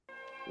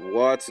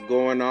What's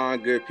going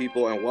on, good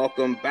people, and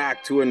welcome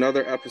back to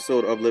another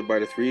episode of Live by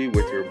the Three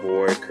with your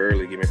boy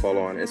Curly. Give me a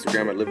follow on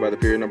Instagram at Live by the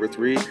Period number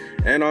 3,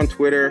 and on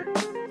Twitter.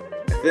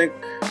 I think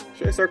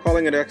should I start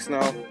calling it X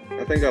now?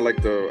 I think I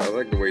like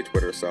the way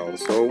Twitter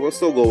sounds, so we'll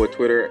still go with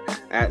Twitter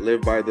at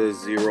Live by the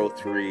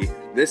 03.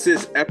 This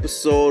is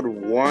episode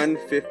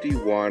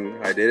 151.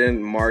 I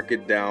didn't mark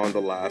it down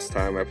the last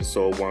time,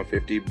 episode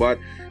 150, but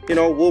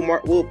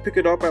we'll pick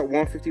it up at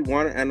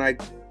 151, and I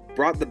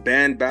brought the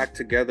band back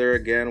together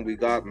again. We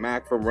got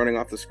Mac from Running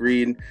Off the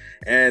Screen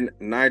and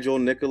Nigel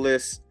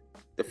Nicholas,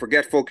 the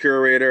forgetful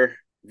curator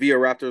via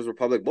Raptors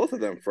Republic, both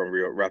of them from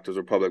Raptors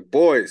Republic.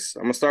 Boys,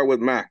 I'm gonna start with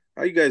Mac.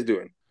 How you guys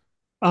doing?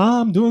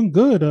 I'm doing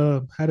good.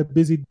 Had a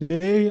busy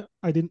day.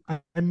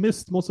 I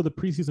missed most of the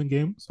preseason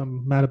games. So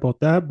I'm mad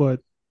about that, but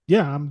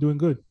yeah, I'm doing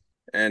good.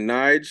 And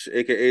Nige,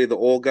 aka the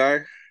old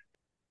guy.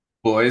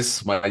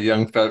 Boys, my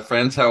young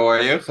friends, how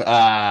are you?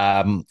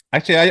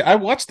 Actually, I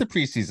watched the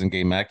preseason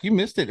game, Mac. You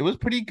missed it. It was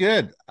pretty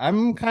good.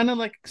 I'm kind of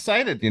like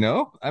excited, you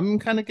know? I'm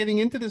kind of getting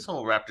into this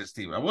whole Raptors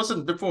team. I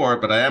wasn't before,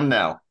 but I am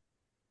now.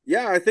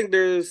 Yeah, I think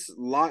there's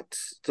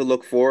lots to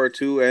look forward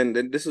to,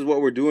 and this is what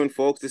we're doing,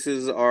 folks. This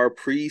is our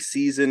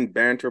preseason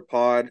banter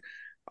pod.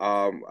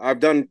 I've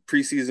done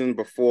preseason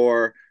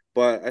before,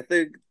 but I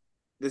think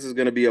this is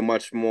going to be a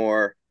much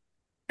more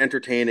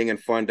entertaining and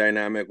fun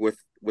dynamic with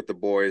the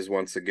boys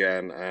once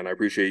again. And I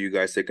appreciate you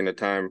guys taking the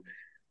time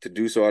to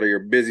do so out of your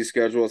busy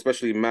schedule,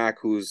 especially Mac,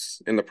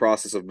 who's in the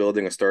process of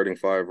building a starting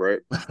five,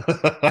 right?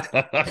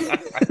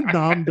 No,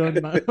 I'm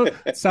done.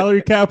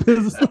 Salary cap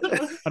is. I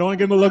don't want to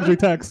get in the luxury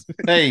tax.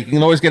 Hey, you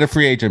can always get a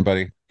free agent,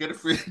 buddy. Get a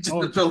free agent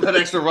Oh, to fill that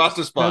extra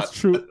roster spot. that's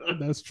true.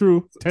 That's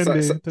true. 10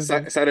 day. 10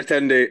 day. Sign a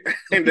 10-day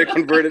and they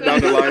convert it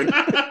down the line.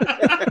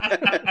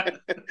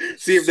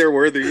 See if they're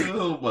worthy.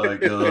 Oh my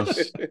gosh.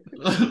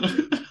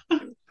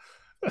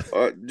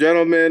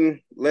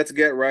 Gentlemen, let's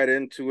get right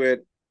into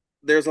it.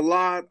 There's a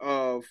lot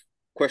of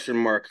question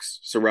marks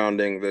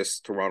surrounding this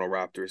Toronto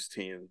Raptors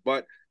team,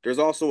 but there's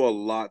also a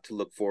lot to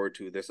look forward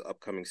to this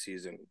upcoming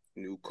season.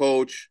 New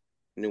coach,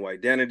 new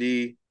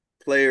identity,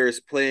 players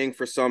playing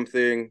for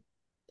something,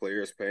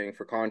 players paying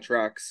for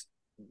contracts.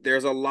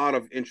 There's a lot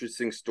of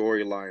interesting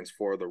storylines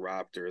for the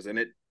Raptors, and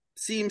it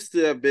seems to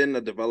have been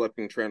a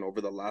developing trend over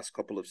the last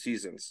couple of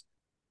seasons.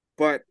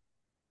 But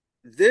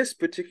this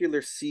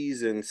particular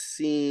season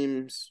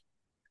seems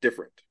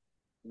different.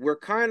 We're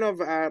kind of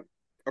at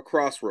a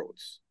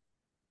crossroads.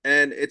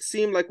 And it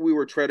seemed like we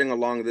were treading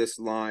along this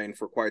line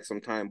for quite some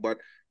time, but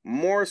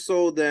more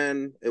so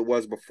than it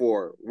was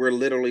before. We're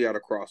literally at a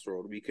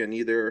crossroad. We can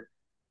either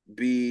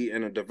be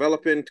in a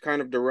development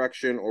kind of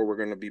direction or we're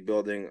going to be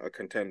building a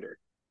contender.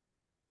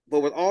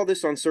 But with all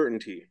this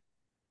uncertainty,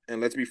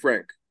 and let's be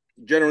frank,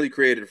 generally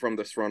created from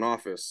this front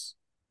office,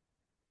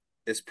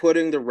 is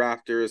putting the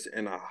Raptors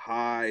in a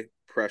high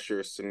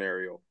pressure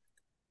scenario.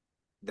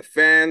 The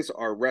fans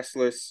are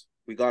restless.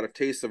 We got a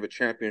taste of a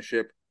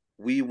championship.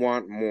 We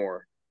want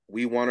more.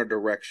 We want a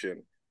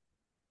direction.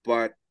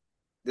 But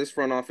this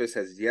front office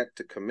has yet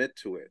to commit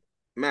to it.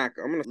 Mac,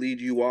 I'm going to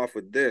lead you off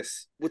with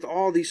this. With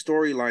all these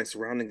storylines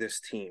surrounding this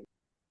team,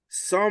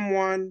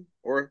 someone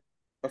or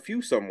a few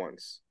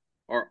someones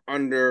are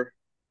under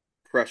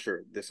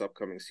pressure this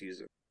upcoming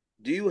season.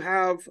 Do you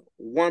have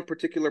one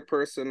particular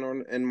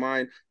person in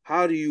mind?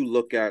 How do you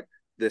look at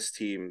this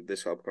team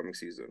this upcoming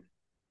season?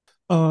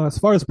 As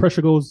far as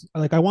pressure goes,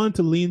 like I wanted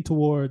to lean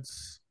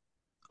towards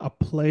a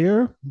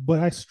player, but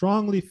I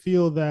strongly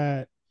feel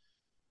that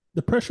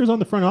the pressure is on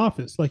the front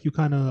office, like you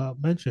kind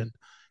of mentioned.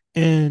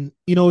 And,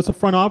 it's a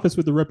front office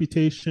with the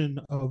reputation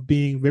of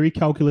being very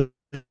calculated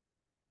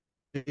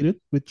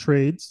with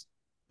trades.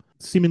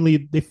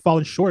 Seemingly, they've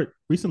fallen short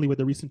recently with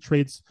the recent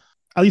trades,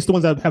 at least the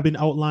ones that have been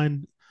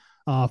outlined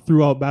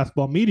throughout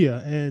basketball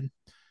media. And,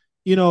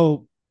 you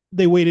know,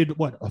 they waited,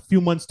 a few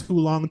months too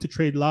long to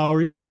trade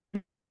Lowry,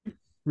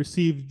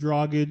 received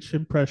Dragic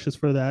and Precious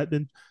for that.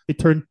 Then they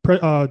turned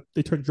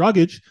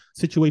Dragic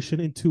situation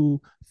into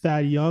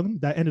Thad Young.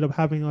 That ended up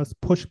having us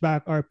push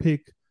back our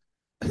pick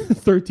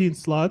 13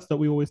 slots that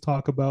we always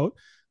talk about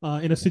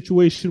in a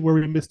situation where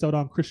we missed out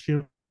on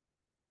Christian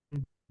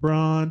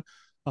Braun,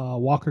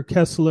 Walker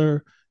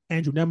Kessler,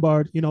 Andrew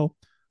Nembhard.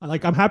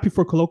 Like I'm happy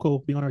for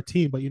Koloko being on our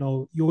team, but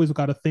you always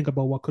got to think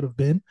about what could have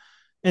been.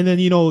 And then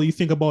you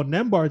think about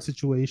Nembhard's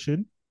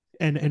situation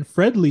and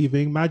Fred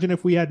leaving. Imagine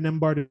if we had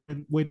Nembhard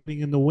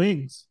waiting in the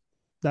wings.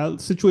 That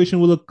situation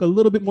would look a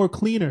little bit more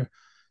cleaner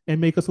and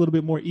make us a little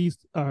bit more ease,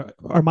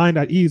 our mind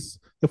at ease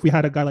if we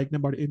had a guy like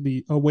Nembhard in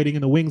the waiting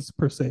in the wings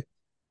per se.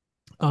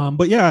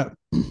 But yeah,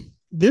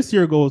 this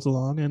year goes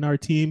along and our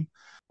team,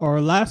 or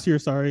last year,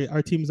 sorry,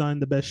 our team's not in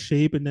the best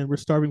shape, and then we're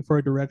starving for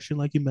a direction,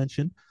 like you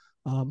mentioned,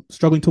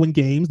 struggling to win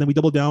games. Then we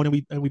double down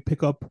and we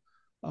pick up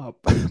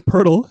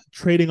Pirtle,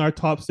 trading our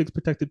top 6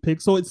 protected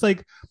picks. So it's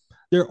like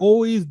they're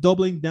always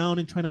doubling down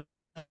and trying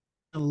to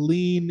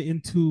lean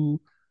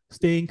into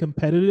staying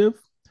competitive.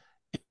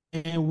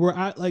 And we're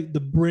at like the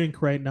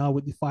brink right now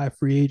with the 5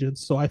 free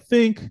agents. So I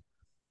think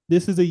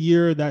this is a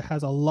year that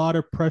has a lot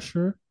of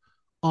pressure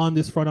on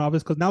this front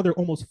office because now they're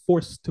almost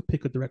forced to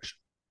pick a direction.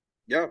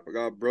 Yeah, I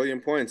got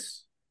brilliant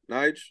points.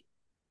 Nige,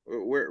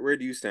 where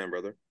do you stand,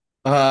 brother?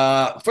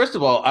 First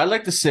of all, I'd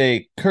like to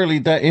say, Curly,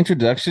 that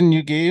introduction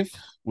you gave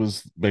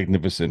was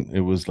magnificent.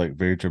 It was like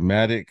very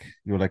dramatic.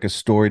 You were like a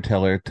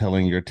storyteller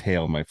telling your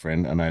tale, my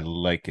friend, and I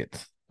like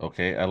it.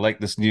 Okay. I like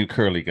this new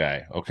Curly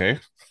guy. Okay.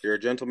 You're a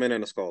gentleman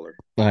and a scholar.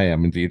 I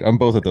am indeed. I'm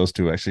both of those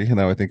two, actually,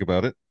 now I think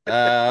about it.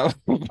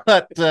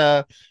 But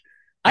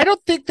I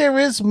don't think there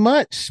is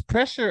much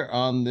pressure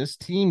on this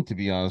team, to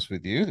be honest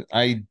with you.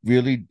 I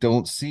really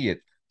don't see it.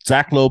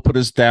 Zach Lowe put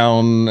us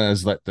down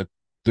as like the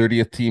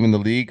 30th team in the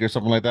league or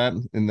something like that,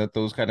 in that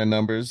those kind of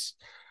numbers.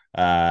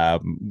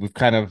 We're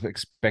kind of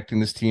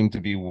expecting this team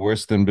to be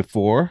worse than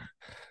before.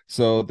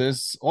 So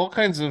there's all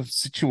kinds of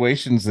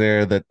situations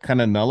there that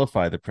kind of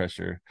nullify the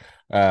pressure.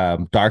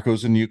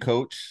 Darko's a new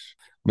coach.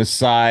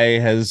 Masai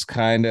has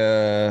kind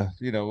of,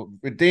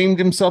 redeemed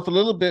himself a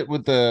little bit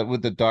with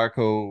the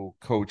Darko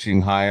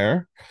coaching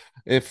hire.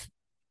 If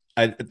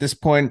at this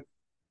point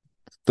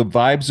the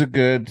vibes are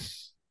good,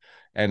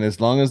 and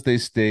as long as they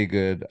stay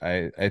good,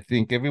 I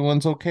think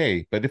everyone's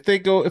okay. But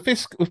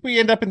if we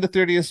end up in the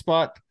 30th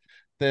spot,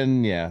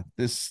 then yeah,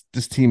 this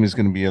team is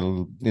going to be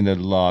in a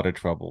lot of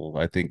trouble.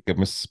 I think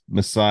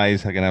Masai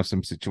is going to have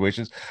some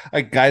situations.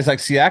 Like guys like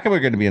Siakam are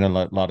going to be in a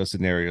lot of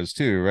scenarios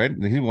too, right?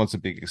 He wants a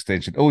big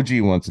extension. OG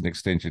wants an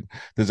extension.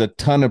 There's a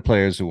ton of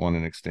players who want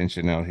an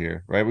extension out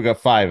here, right? We got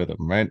five of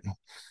them, right?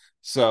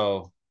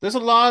 So there's a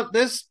lot.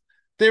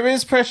 There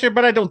is pressure,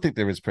 but I don't think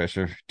there is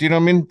pressure. Do you know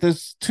what I mean?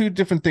 There's two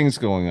different things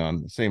going on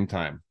at the same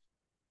time.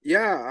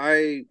 Yeah,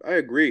 I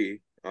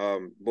agree.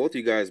 Both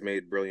you guys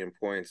made brilliant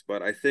points,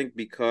 but I think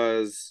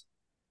because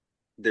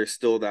there's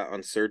still that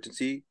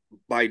uncertainty,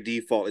 by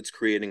default, it's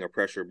creating a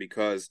pressure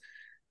because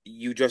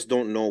you just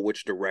don't know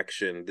which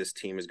direction this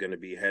team is going to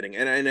be heading.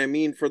 And I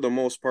mean, for the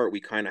most part, we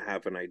kind of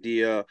have an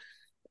idea.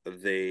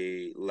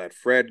 They let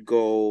Fred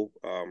go,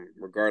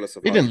 regardless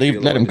of They how you didn't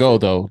feel let about him this. go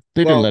though.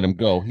 They didn't let Well, him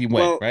go. He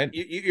went, well, right?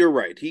 you're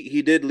right.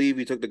 He did leave.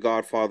 He took the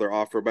Godfather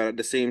offer, but at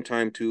the same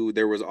time, too,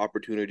 there was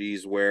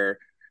opportunities where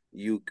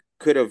you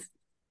could have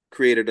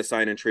created a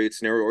sign and trade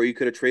scenario, or you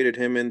could have traded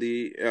him in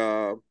the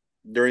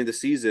during the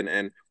season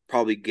and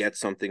probably get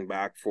something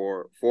back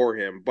for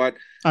him. But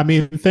I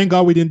mean, thank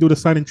God we didn't do the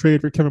sign and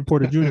trade for Kevin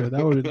Porter Jr.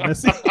 That would have been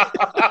messy.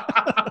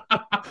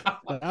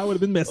 That would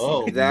have been messy.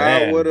 Oh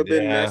that would man, have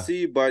been yeah.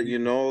 messy. But the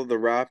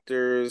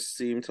Raptors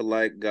seem to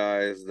like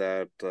guys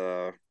that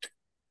kind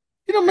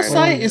of Oh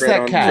Masai is yeah, tread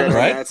that on cat, tread on yeah,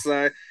 right? that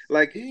side.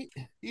 Like He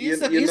you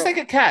you he's know like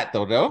a cat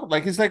though, no?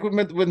 Like he's like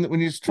when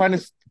he's trying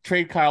to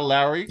trade Kyle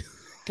Lowry,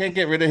 can't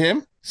get rid of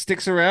him,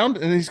 sticks around,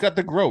 and he's got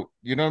the growth.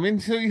 You know what I mean?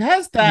 So he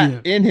has that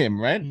yeah. in him,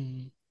 right?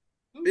 Mm.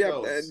 Who yeah,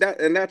 knows?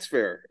 that's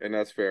fair, and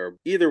that's fair.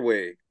 Either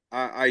way,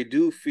 I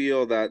do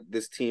feel that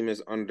this team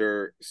is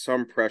under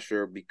some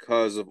pressure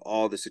because of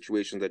all the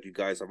situations that you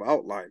guys have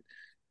outlined.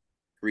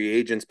 Free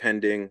agents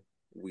pending.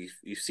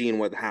 You've seen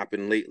what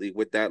happened lately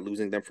with that,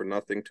 losing them for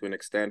nothing to an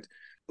extent.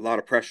 A lot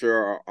of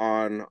pressure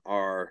on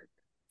our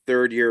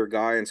third year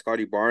guy and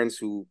Scotty Barnes,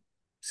 who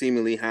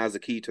seemingly has the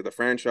key to the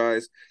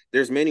franchise.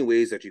 There's many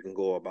ways that you can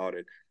go about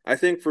it. I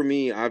think for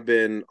me, I've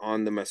been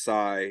on the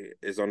Masai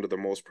is under the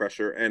most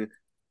pressure, and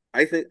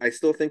I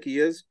still think he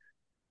is,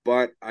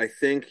 but I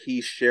think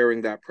he's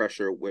sharing that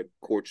pressure with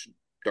Coach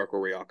Darko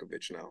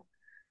Rajakovic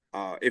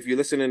now. If you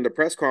listen in the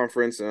press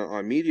conference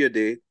on media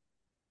day,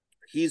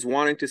 he's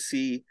wanting to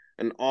see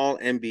an all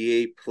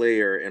NBA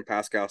player in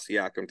Pascal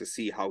Siakam to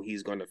see how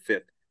he's going to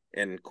fit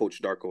in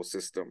Coach Darko's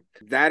system.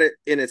 That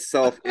in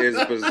itself is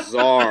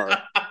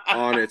bizarre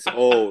on its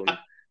own,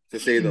 to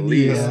say the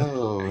least. Yeah.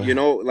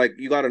 Oh, Like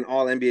you got an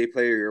all NBA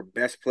player, your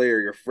best player,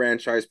 your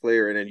franchise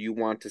player, and then you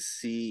want to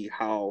see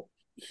how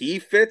he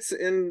fits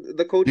in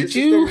the coach's did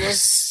you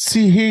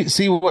system.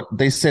 see what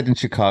they said in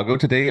Chicago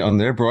today on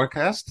their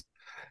broadcast?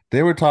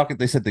 They were talking,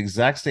 they said the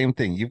exact same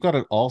thing. You've got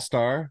an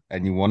all-star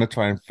and you want to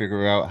try and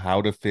figure out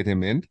how to fit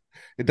him in.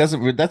 It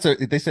doesn't,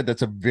 they said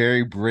that's a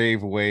very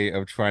brave way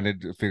of trying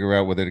to figure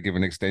out whether to give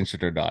an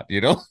extension or not,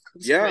 you know?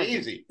 It's Yeah,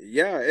 crazy.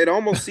 yeah. It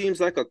almost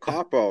seems like a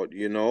cop out,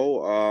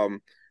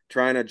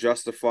 trying to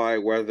justify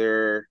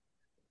whether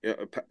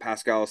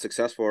Pascal is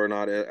successful or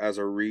not as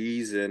a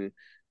reason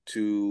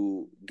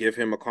to give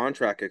him a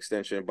contract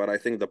extension. But I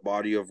think the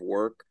body of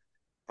work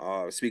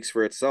speaks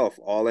for itself.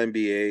 All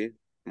NBA,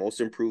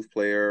 most improved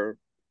player,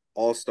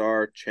 all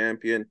star,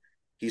 champion.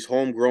 He's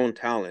homegrown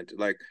talent.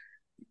 Like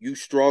you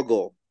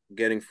struggle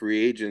getting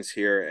free agents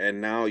here,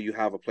 and now you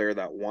have a player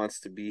that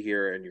wants to be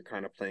here, and you're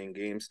kind of playing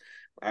games.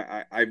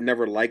 I've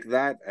never liked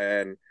that,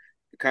 and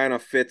it kind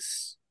of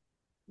fits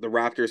the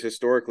Raptors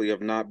historically of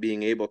not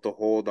being able to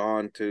hold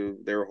on to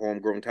their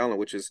homegrown talent,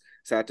 which is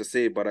sad to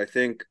say. But I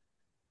think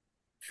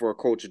for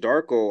Coach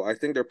Darko, I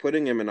think they're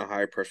putting him in a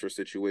high pressure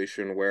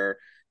situation where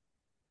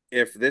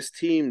if this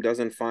team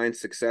doesn't find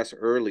success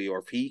early, or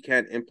if he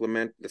can't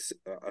implement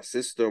a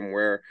system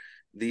where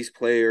these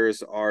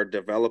players are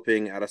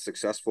developing at a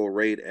successful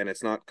rate and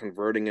it's not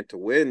converting into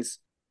wins,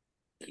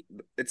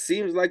 it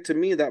seems like to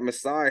me that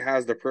Masai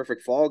has the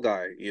perfect fall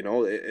guy.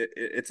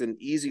 It's an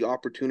easy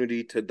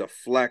opportunity to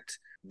deflect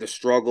the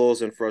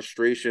struggles and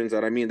frustrations.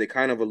 And I mean, they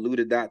kind of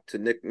alluded that to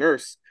Nick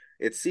Nurse.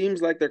 It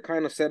seems like they're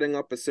kind of setting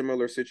up a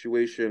similar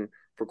situation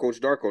for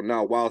Coach Darko.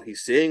 Now, while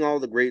he's saying all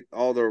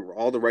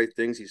the right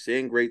things, he's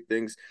saying great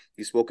things.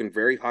 He's spoken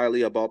very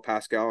highly about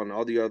Pascal and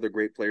all the other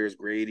great players,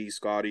 Grady,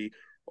 Scotty,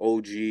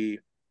 OG,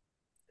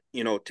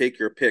 take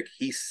your pick.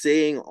 He's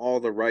saying all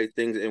the right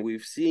things, and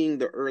we've seen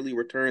the early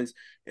returns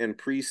in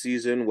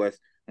preseason with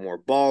more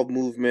ball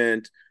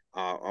movement,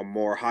 a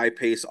more high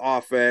pace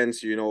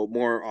offense,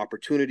 more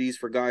opportunities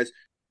for guys.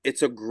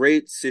 It's a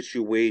great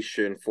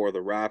situation for the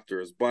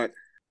Raptors, but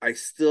I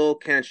still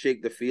can't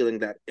shake the feeling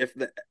that if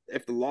the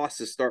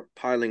losses start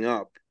piling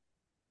up,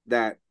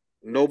 that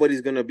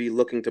nobody's going to be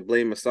looking to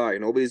blame Masai.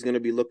 Nobody's going to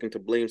be looking to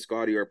blame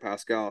Scotty or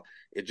Pascal.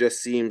 It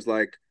just seems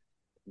like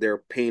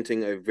they're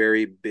painting a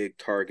very big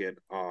target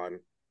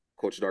on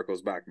Coach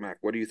Darko's back. Mac,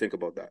 what do you think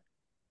about that?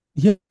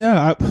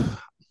 Yeah,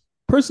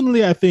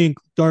 personally, I think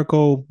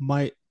Darko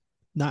might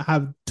not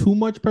have too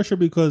much pressure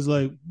because,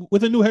 like,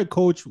 with a new head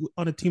coach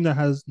on a team that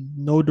has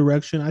no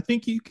direction, I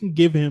think you can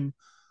give him.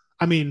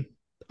 I mean,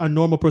 a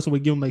normal person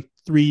would give him like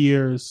 3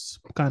 years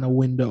kind of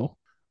window,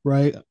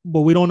 right?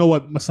 But we don't know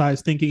what Masai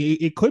is thinking.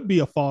 It could be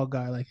a fall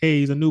guy, like, hey,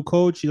 he's a new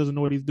coach, he doesn't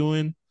know what he's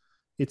doing.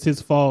 It's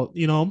his fault.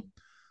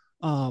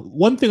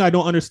 One thing I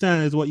don't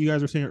understand is what you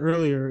guys were saying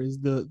earlier is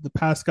the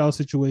Pascal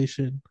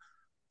situation.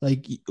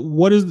 Like,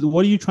 what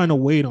are you trying to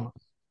wait on?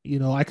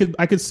 I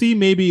could see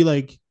maybe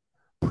like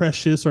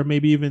Precious or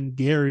maybe even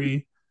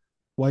Gary,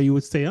 why you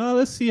would say, oh,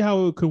 let's see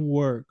how it can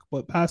work.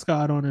 But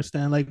Pascal, I don't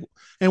understand. Like,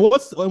 and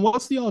what's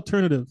the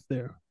alternative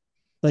there?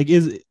 Like,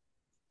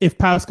 if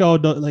Pascal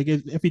like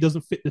if he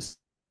doesn't fit this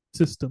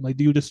system, like,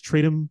 do you just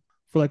trade him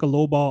for like a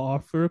low ball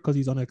offer because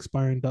he's on an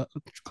expiring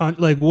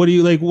like what are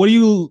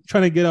you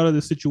trying to get out of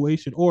this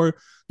situation, or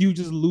do you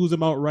just lose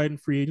him outright in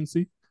free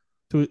agency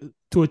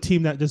to a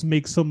team that just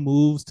makes some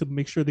moves to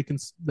make sure they can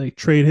like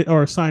trade it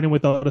or sign him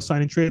without a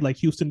signing trade like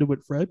Houston did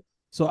with Fred?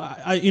 So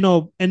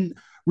and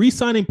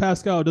re-signing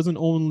Pascal doesn't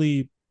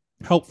only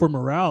help for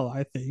morale,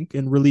 I think,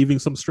 and relieving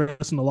some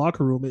stress in the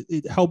locker room.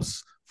 It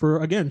helps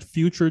for, again,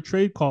 future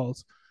trade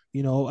calls.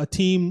 A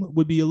team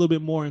would be a little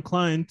bit more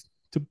inclined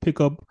to pick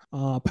up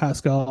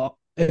Pascal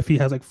if he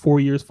has like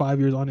 4 years, 5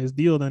 years on his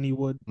deal than he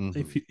would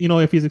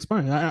if he's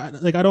expiring. I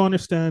don't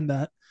understand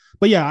that,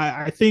 but yeah,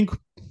 I think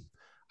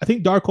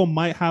Darko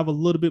might have a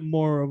little bit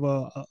more of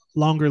a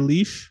longer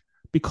leash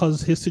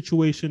because his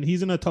situation.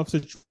 He's in a tough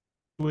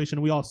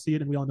situation. We all see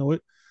it and we all know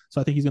it. So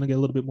I think he's going to get a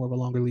little bit more of a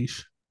longer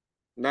leash.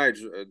 Nige,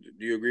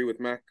 do you agree with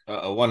Mac?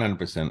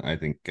 100%. I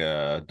think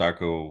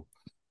Darko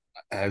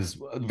has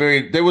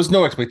there was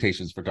no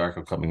expectations for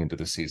Darko coming into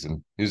the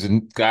season. He was a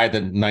guy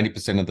that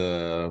 90% of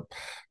the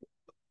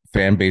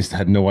fan base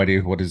had no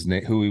idea what his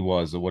name, who he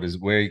was, or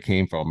where he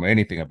came from, or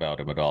anything about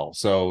him at all.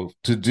 So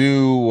to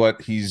do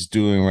what he's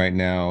doing right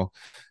now,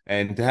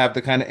 and to have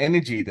the kind of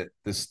energy that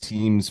this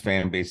team's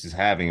fan base is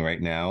having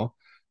right now,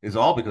 is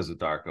all because of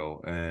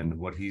Darko and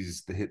what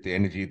the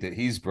energy that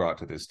he's brought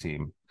to this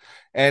team.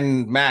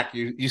 And Mac,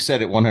 you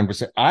said it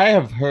 100%. I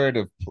have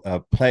heard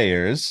of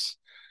players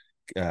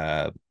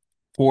uh,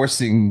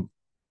 forcing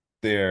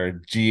their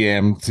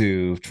GM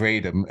to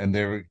trade him, and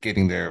they're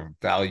getting their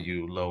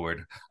value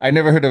lowered. I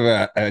never heard of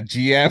a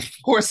GM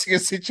forcing a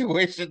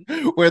situation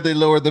where they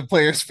lower the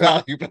player's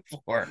value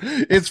before.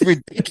 It's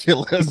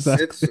ridiculous.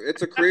 Exactly.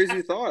 It's a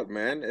crazy thought,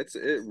 man. It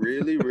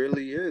really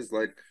really is.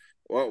 Like,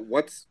 well,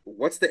 what's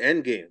the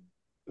end game,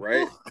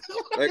 right?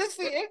 Like, That's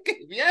the end game.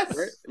 right?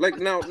 Yes. Like,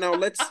 now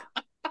let's.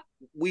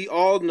 We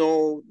all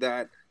know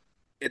that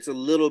it's a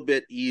little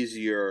bit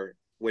easier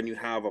when you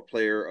have a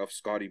player of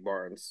Scotty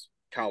Barnes'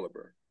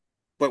 caliber,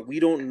 but we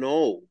don't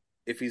know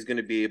if he's going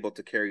to be able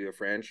to carry a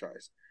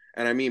franchise.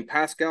 And I mean,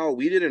 Pascal,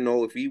 we didn't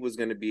know if he was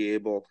going to be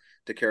able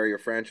to carry a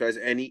franchise,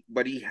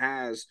 but he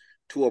has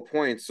to a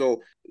point.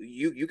 So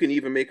you can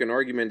even make an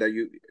argument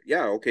that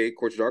okay,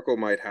 Coach Darko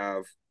might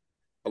have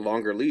a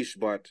longer leash,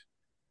 but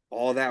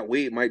all that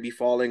weight might be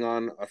falling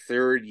on a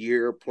third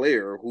year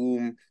player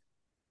whom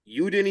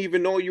you didn't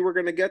even know you were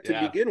going to get to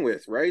Yeah. begin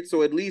with, right?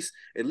 So at least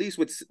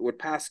with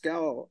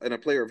Pascal and a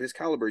player of his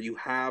caliber, you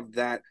have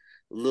that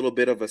little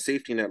bit of a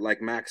safety net.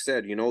 Like Max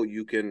said,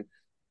 you can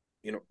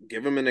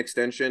give him an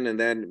extension, and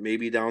then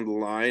maybe down the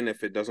line,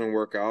 if it doesn't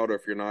work out, or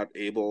if you're not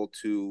able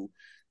to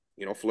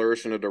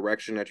flourish in a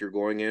direction that you're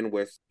going in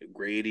with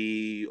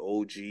Grady,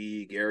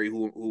 OG, Gary,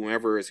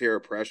 whomever is here,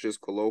 Precious,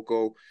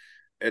 Coloco,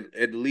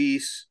 at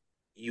least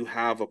you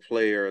have a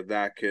player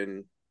that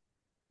can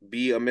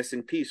be a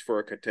missing piece for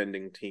a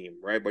contending team,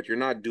 right? But you're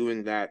not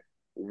doing that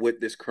with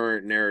this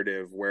current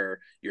narrative where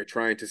you're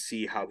trying to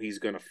see how he's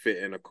going to fit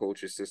in a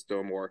coach's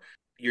system, or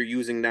you're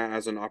using that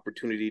as an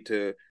opportunity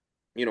to,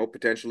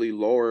 potentially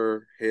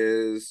lower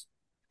his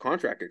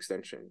contract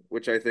extension,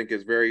 which I think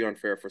is very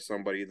unfair for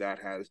somebody that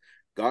has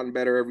gotten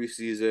better every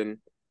season,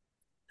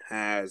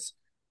 has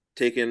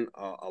taken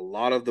a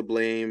lot of the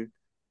blame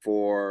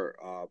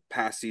for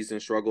past season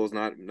struggles,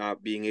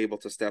 not being able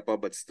to step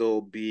up, but still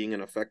being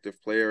an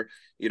effective player.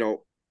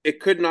 it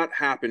could not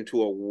happen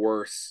to a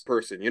worse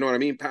person. You know what I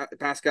mean?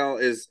 Pascal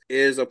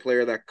is a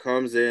player that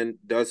comes in,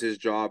 does his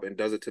job, and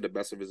does it to the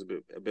best of his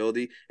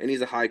ability. And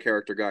he's a high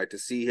character guy. To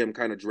see him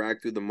kind of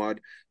drag through the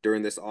mud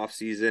during this off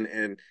season,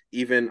 and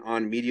even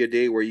on media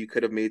day where you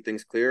could have made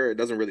things clear, it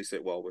doesn't really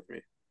sit well with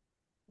me.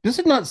 Does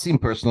it not seem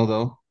personal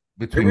though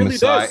It between really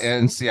Masai does.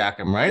 and Siakam,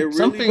 It right? really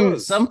Something,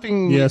 does.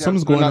 something Yeah,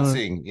 something's we're going not on.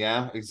 seeing.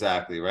 Yeah,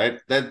 exactly, right.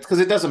 That because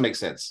it doesn't make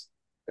sense.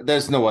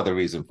 There's no other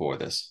reason for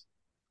this.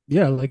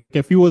 Yeah, like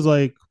if he was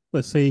like,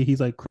 let's say he's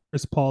like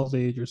Chris Paul's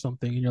age or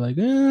something, and you're like,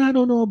 I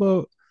don't know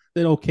about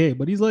that. Okay,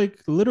 but he's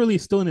like literally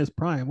still in his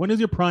prime. When is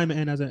your prime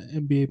end as an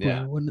NBA Yeah,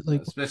 player? When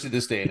like especially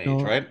this day you and age,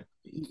 know,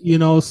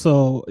 right?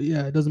 so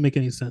yeah, it doesn't make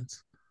any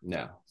sense.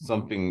 No,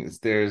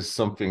 there's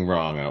something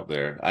wrong out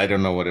there. I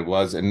don't know what it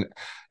was, and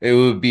it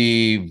would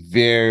be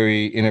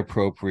very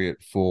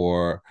inappropriate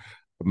for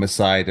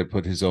Masai to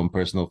put his own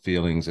personal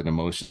feelings and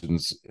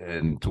emotions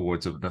and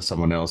towards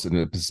someone else in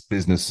a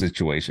business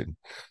situation.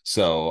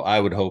 So I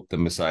would hope that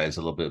Masai is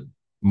a little bit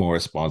more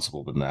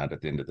responsible than that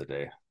at the end of the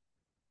day.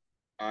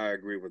 I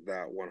agree with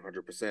that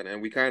 100%.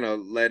 And we kind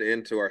of led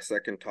into our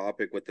second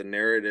topic with the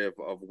narrative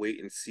of wait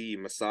and see.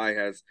 Masai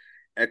has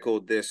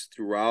echoed this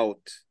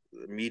throughout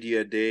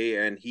media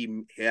day, and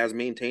he has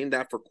maintained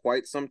that for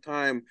quite some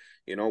time,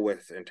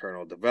 with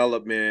internal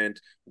development.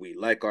 We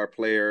like our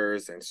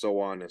players, and so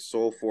on and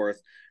so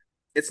forth.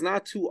 It's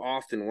not too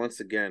often,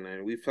 once again,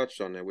 and we've touched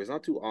on it, it's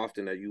not too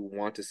often that you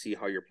want to see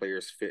how your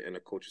players fit in a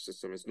coaching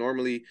system. It's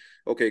normally,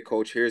 okay,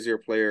 coach, here's your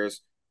players,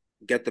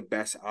 get the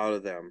best out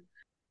of them.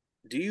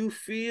 Do you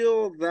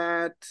feel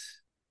that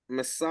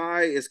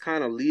Masai is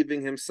kind of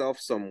leaving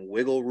himself some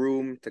wiggle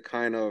room to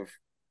kind of,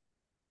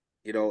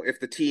 if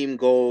the team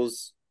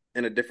goes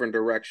in a different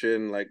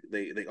direction, like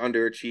they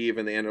underachieve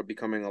and they end up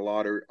becoming a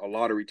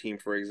lottery team,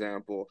 for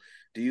example,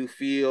 do you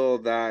feel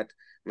that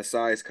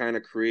Masai is kind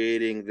of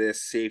creating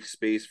this safe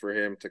space for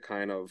him to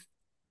kind of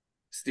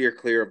steer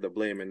clear of the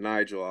blame? And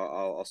Nigel,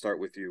 I'll start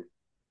with you.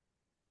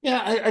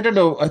 Yeah, I don't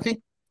know. I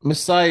think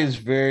Masai is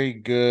very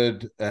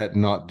good at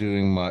not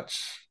doing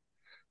much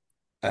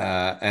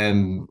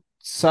and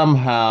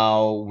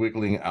somehow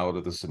wiggling out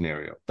of the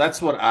scenario.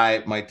 That's what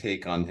my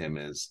take on him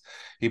is.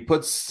 He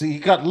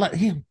got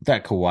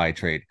that Kawhi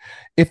trade.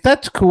 If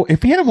that's cool,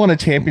 if he hadn't won a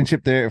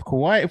championship there,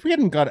 if we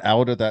hadn't got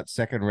out of that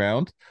second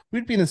round,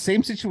 we'd be in the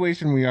same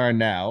situation we are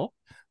now,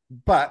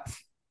 but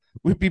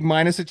we'd be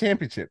minus a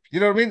championship. You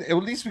know what I mean? At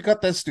least we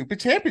got that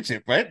stupid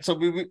championship, right? So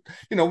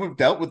we've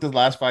dealt with the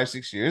last 5,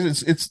 6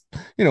 years. It's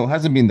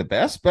hasn't been the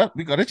best, but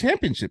we got a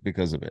championship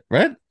because of it,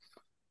 right?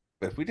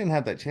 But if we didn't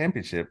have that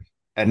championship,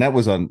 and that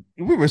was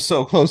we were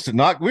so close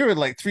to we were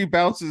like 3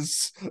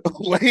 bounces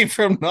away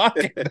from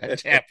knocking that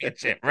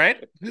championship,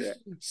 right? Yeah.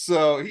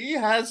 So he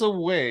has a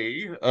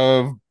way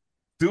of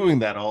doing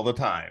that all the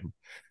time.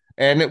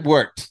 And it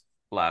worked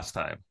last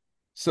time.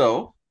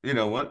 So, you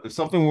know what? If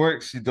something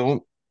works, you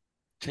don't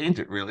change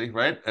it really,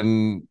 right?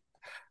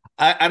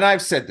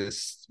 I've said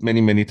this many,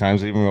 many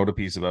times. I even wrote a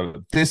piece about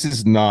it. This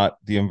is not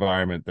the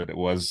environment that it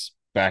was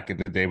back in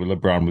the day when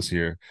LeBron was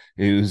here.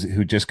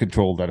 Who just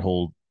controlled that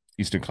whole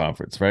Eastern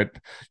Conference, right?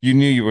 You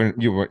knew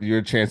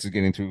your chances of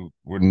getting through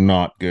were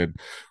not good.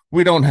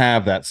 We don't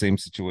have that same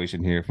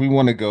situation here. If we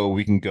want to go,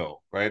 we can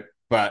go, right?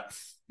 But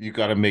you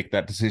got to make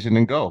that decision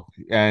and go.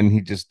 And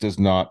he just does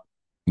not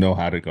know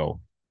how to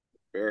go.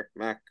 Fair.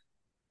 Mac,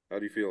 how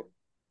do you feel?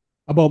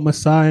 About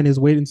Masai and his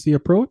wait and see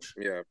approach.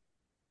 Yeah.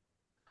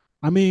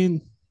 I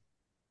mean,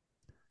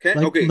 like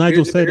Okay,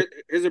 Nigel here's said,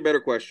 here's a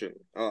better question.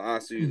 I'll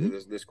ask you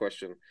mhm. this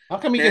question. How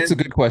come he gets a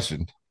Can good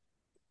question?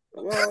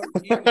 Well,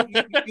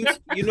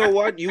 you know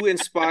what? You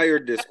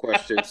inspired this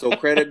question, so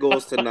credit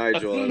goes to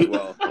Nigel as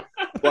well.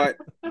 But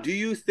do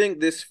you think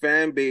this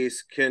fan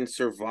base can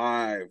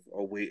survive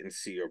a wait and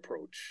see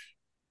approach?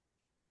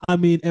 I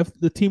mean, if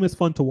the team is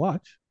fun to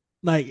watch,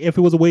 like if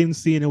it was a wait and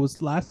see and it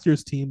was last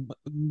year's team,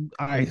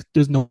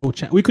 there's no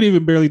chance. We could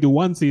even barely do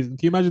one season.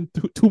 Can you imagine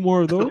two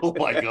more of those? Oh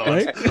my god!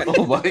 Right?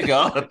 Oh my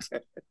god!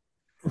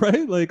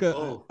 Right? Like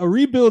Oh, a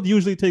rebuild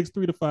usually takes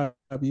 3 to 5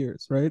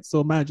 years, right?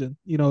 So imagine,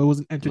 it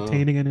wasn't no.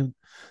 entertaining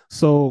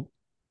so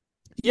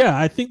yeah,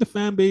 I think the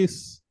fan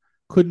base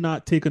could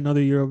not take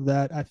another year of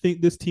that. I think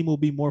this team will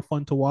be more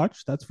fun to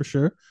watch, that's for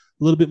sure. A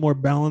little bit more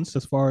balanced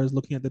as far as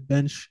looking at the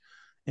bench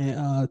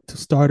and to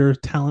starter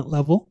talent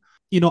level.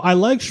 I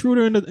like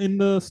Schroeder in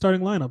the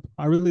starting lineup.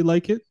 I really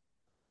like it.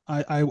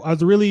 I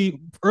was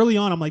really early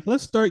on. I'm like,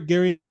 let's start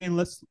Gary and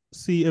let's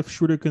see if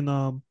Schroeder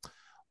can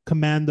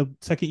command the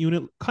second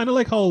unit, kind of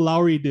like how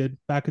Lowry did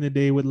back in the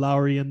day with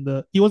Lowry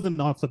and he wasn't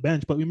off the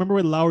bench, but remember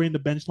with Lowry in the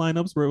bench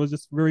lineups where it was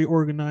just very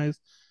organized,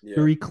 Yeah,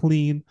 very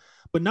clean.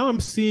 But now I'm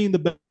seeing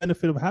the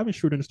benefit of having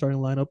Schroeder in the starting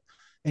lineup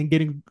and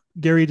getting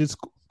Gary just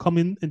come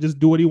in and just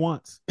do what he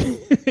wants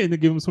and to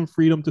give him some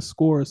freedom to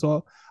score.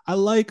 So I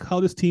like how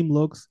this team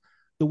looks.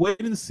 The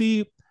wait and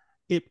see,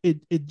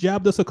 it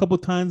jabbed us a couple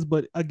of times,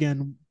 but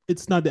again,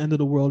 it's not the end of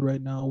the world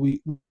right now.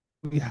 We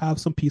have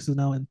some pieces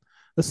now, and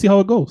let's see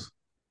how it goes.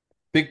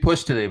 Big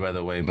push today, by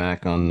the way,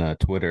 Mac, on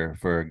Twitter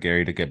for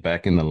Gary to get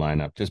back in the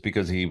lineup just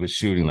because he was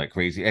shooting like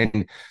crazy.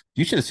 And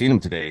You should have seen him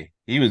today.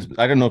 He was,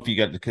 I don't know if you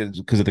got the kids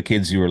because of the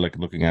kids, you were like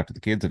looking after the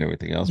kids and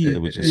everything else, but Yeah,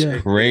 it was just yeah.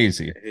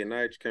 crazy.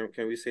 Nige,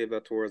 can we save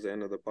that towards the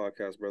end of the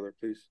podcast, brother,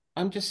 please?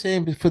 I'm just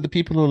saying for the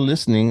people who are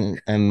listening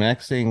and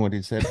Max saying what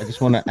he said, I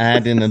just want to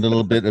add in a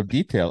little bit of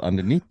detail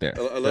underneath there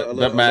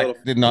that Mac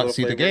did A not little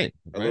see the flavor, game,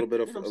 right? You know what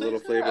a I'm saying? little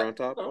flavor Yeah, on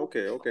top. you know,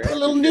 Okay, okay, I a appreciate it. a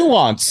little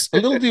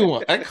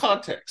nuance, and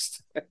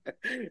context.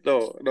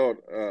 No,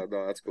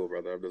 that's cool,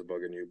 brother. I'm just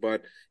bugging you.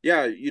 But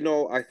yeah,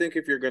 I think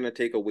if you're gonna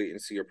take a wait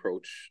and see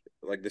approach,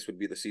 like this would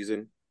be the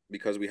season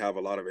because we have a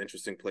lot of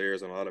interesting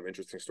players and a lot of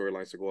interesting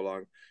storylines to go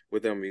along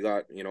with them. We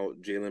got,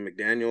 Jalen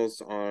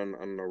McDaniels on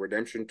a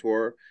redemption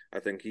tour. I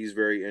think he's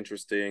very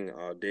interesting.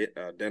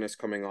 Dennis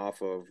coming off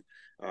of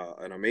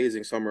an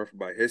amazing summer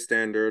by his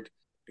standard.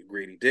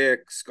 Grady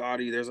Dick,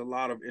 Scotty, there's a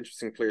lot of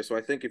interesting players. So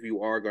I think if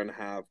you are going to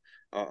have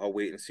a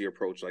wait and see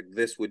approach, like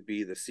this would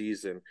be the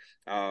season.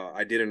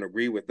 I didn't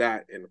agree with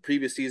that in the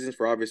previous seasons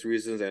for obvious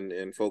reasons.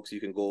 And folks,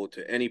 you can go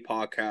to any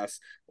podcast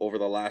over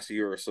the last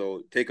year or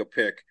so, take a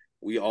pick.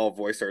 We all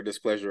voice our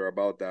displeasure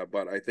about that.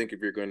 But I think if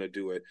you're going to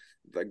do it,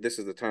 like this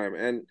is the time.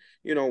 And,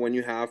 when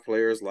you have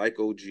players like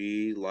OG,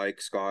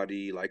 like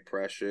Scotty, like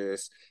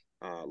Precious,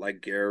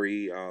 like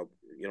Gary,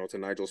 to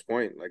Nigel's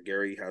point, like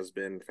Gary has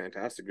been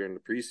fantastic during the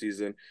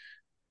preseason.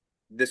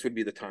 This would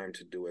be the time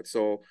to do it.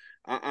 So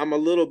I'm a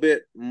little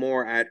bit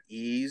more at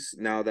ease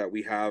now that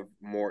we have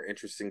more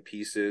interesting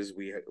pieces.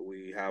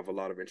 We have a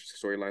lot of interesting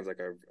storylines, like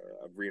I've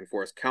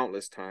reinforced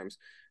countless times.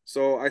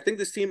 So I think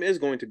this team is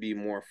going to be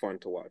more fun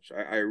to watch.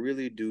 I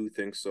really do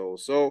think so.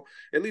 So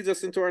it leads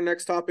us into our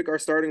next topic, our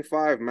starting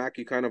five. Mac,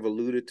 you kind of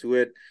alluded to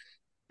it.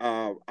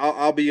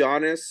 I'll be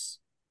honest.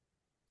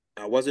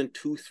 I wasn't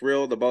too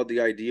thrilled about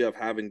the idea of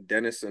having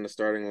Dennis in the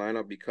starting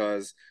lineup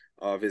because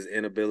of his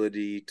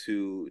inability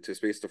to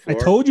space the I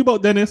floor. told you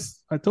about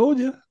Dennis. I told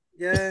you.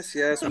 Yes,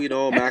 we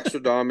know Max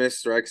Stradamus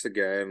strikes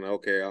again.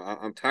 Okay,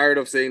 I'm tired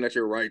of saying that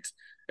you're right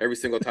every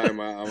single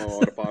time I'm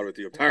on a pod with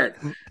you. I'm tired.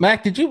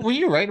 Mac, were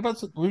you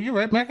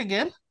right, Mac,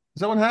 again? Is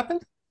that what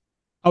happened?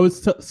 I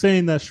was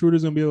saying that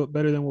Schroeder's gonna be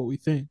better than what we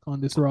think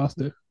on this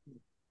roster,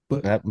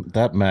 but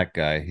That Mac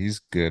guy, he's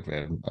good,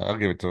 man. I'll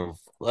give it to him.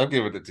 I'll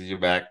give it to you,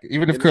 Mac.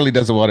 Even if You Curly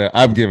doesn't want it,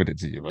 I'm giving it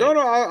to you, No, Mac.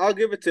 no, I'll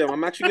give it to him.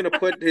 I'm actually gonna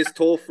put his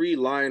toll free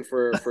line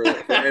for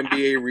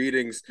NBA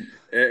readings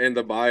in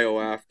the bio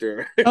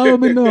after.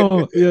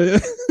 no, yeah.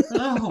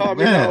 Oh Call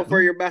me now for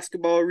man. your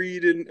basketball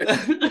reading.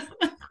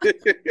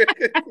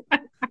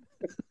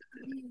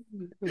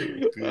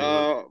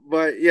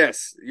 But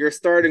yes, you're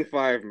starting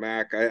five,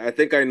 Mac. I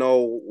think I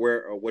know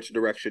which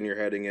direction you're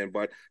heading in.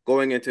 But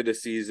going into the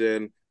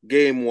season,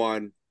 game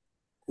one,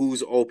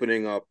 who's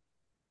opening up?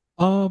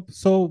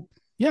 So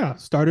yeah,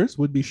 starters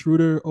would be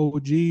Schroeder,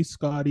 OG,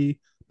 Scotty,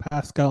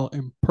 Pascal,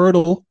 and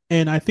Pirtle,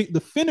 and I think the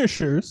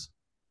finishers,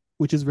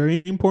 which is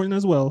very important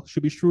as well,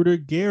 should be Schroeder,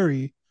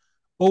 Gary,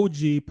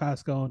 OG,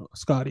 Pascal, and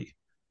Scotty.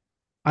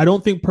 I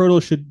don't think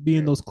Pirtle should be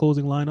in Yeah. those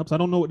closing lineups. I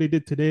don't know what they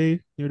did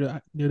today near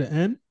the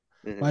end,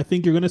 but Mm-hmm. I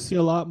think you're going to see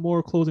a lot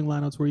more closing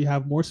lineups where you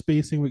have more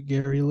spacing with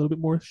Gary, a little bit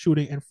more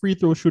shooting, and free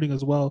throw shooting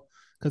as well,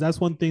 because that's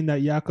one thing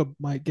that Jakob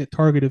might get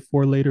targeted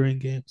for later in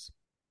games.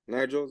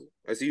 Nigel,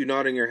 I see you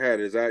nodding your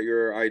head. Is that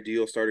your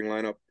ideal starting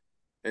lineup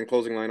and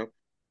closing lineup?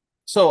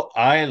 So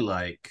I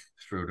like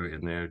Schroeder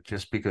in there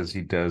just because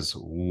he does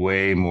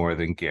way more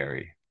than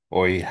Gary,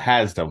 or he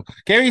has done.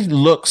 Gary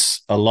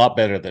looks a lot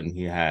better than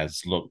he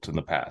has looked in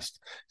the past.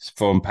 He's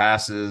throwing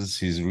passes,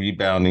 he's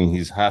rebounding,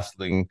 he's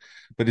hustling,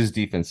 but his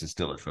defense is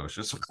still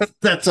atrocious.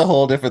 That's a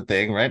whole different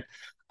thing, right?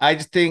 I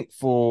just think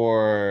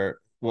for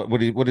what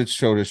did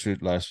Schroeder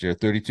shoot last year?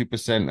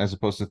 32% as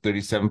opposed to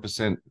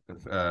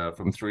 37%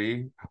 from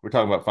three. We're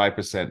talking about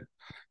 5%.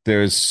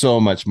 There is so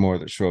much more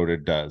that Schroeder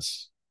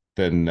does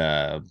than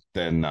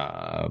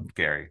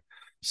Gary.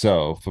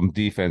 So from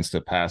defense to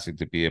passing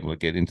to be able to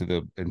get into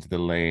the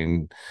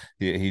lane,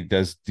 he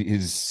does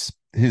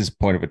his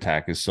point of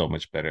attack is so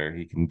much better.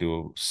 He can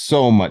do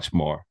so much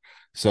more.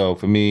 So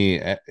for me,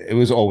 it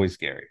was always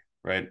Gary,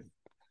 right?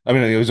 I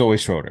mean, it was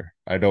always Schroeder.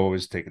 I'd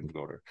always taken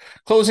Schroeder.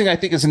 Closing, I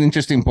think, is an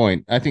interesting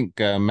point. I think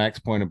Mac's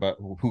point about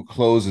who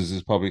closes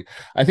is probably.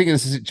 I think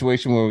it's a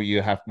situation where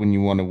you have when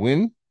you want to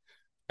win,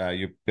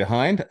 you're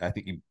behind. I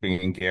think you bring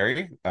in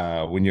Gary.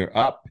 When you're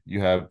up,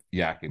 you have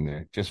Yak in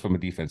there, just from a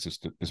defensive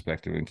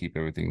perspective, and keep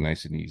everything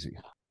nice and easy.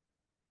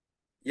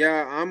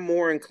 Yeah, I'm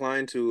more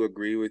inclined to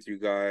agree with you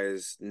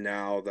guys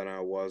now than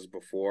I was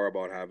before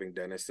about having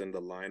Dennis in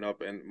the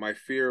lineup. And my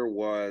fear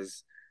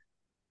was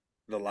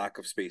the lack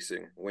of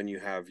spacing when you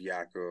have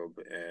Jakob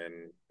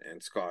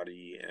and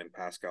Scotty and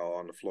Pascal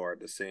on the floor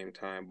at the same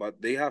time.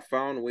 But they have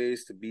found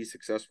ways to be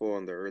successful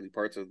in the early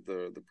parts of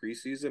the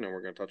preseason, and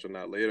we're going to touch on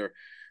that later.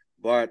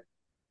 But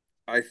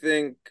I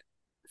think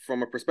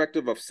from a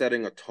perspective of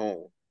setting a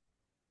tone,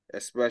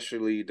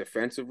 especially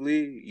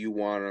defensively, you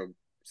want to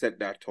set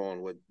that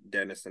tone with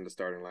Dennis in the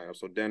starting lineup.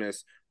 So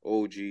Dennis,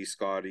 OG,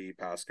 Scotty,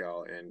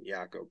 Pascal, and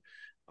Jakob.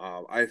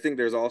 I think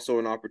there's also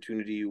an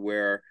opportunity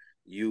where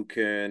you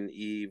can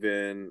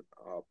even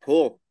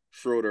pull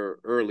Schroeder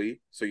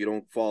early so you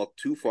don't fall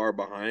too far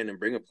behind and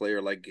bring a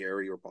player like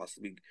Gary or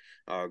possibly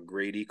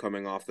Grady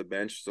coming off the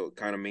bench. So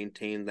kind of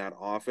maintain that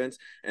offense.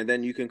 And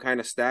then you can kind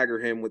of stagger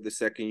him with the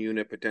second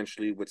unit,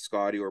 potentially with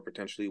Scotty or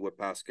potentially with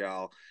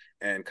Pascal,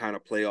 and kind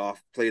of play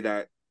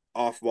that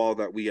off ball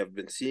that we have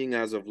been seeing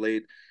as of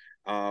late.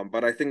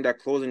 But I think that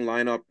closing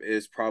lineup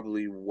is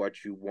probably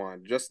what you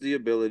want. Just the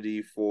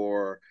ability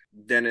for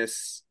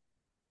Dennis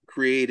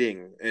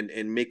creating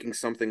and making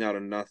something out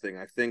of nothing.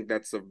 I think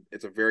it's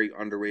a very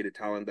underrated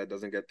talent that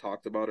doesn't get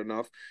talked about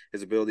enough.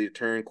 His ability to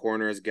turn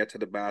corners, get to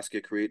the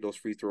basket, create those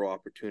free throw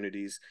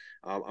opportunities.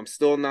 I'm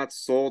still not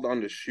sold on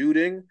the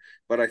shooting,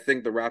 but I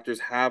think the Raptors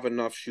have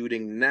enough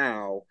shooting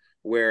now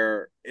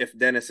where if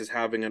Dennis is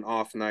having an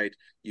off night,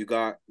 you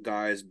got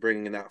guys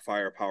bringing that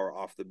firepower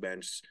off the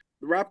bench.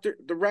 The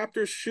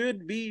Raptors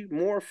should be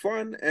more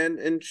fun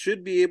and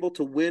should be able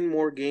to win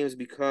more games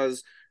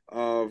because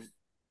of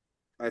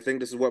I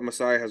think this is what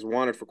Masai has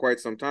wanted for quite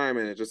some time,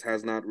 and it just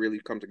has not really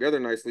come together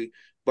nicely.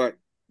 But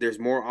there's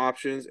more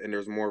options and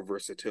there's more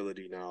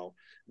versatility now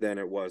than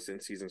it was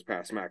in seasons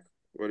past. Mac,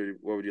 what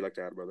would you like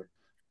to add, brother?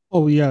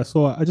 Oh yeah,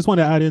 so I just want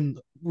to add in.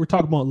 We're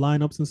talking about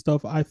lineups and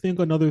stuff. I think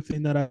another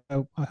thing that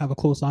I have a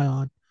close eye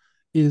on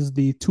is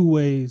the two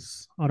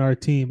ways on our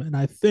team, and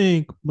I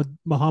think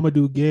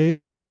Muhammadu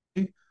Gay.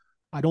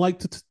 I don't like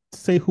to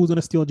say who's going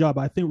to steal a job.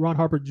 I think Ron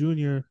Harper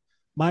Jr.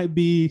 might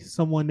be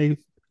someone they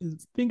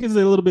think is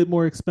a little bit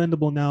more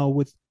expendable now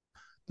with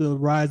the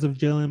rise of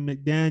Jalen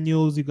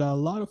McDaniels. You got a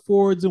lot of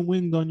forwards and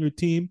wings on your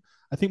team.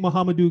 I think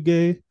Muhammadu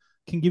Gay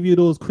can give you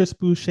those Chris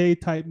Boucher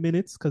type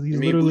minutes because You he's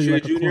mean literally Boucher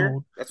like a Jr.?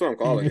 clone. That's what I'm And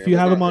calling if him. you It's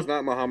have him not. It's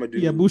on, not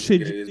yeah, Muhammadu Boucher,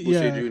 Gay. It's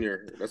Boucher yeah, Jr.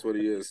 That's what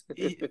he is.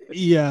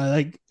 yeah,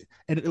 like,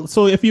 and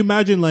so if you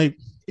imagine, like,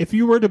 if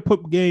you were to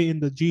put Gay in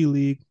the G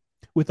League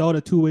without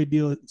a two way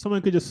deal,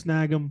 someone could just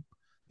snag him,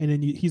 and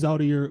then he's out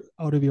of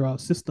your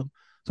system.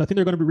 So I think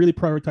they're going to be really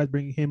prioritize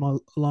bringing him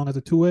along as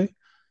a two way,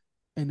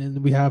 and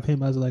then we have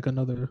him as like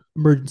another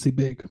emergency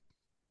big.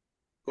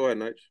 Go ahead,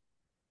 Nige.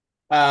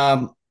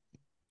 Um,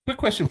 quick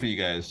question for you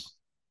guys: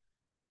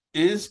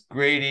 is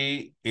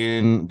Grady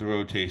in the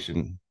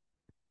rotation?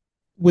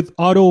 With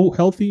Otto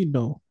healthy,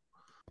 no,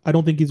 I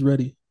don't think he's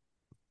ready.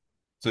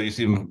 So you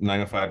see him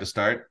 9:05 to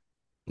start,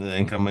 and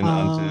then coming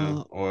onto,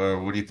 Uh,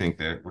 or what do you think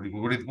there?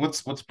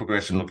 What's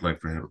progression look like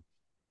for him?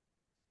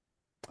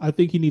 I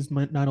think he needs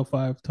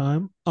 9:05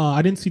 time.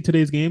 I didn't see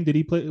today's game. Did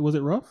he play? Was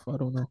it rough? I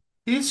don't know.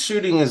 His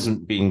shooting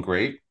isn't being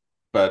great,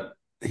 but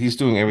he's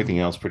doing everything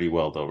Mm-hmm. else pretty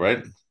well, though,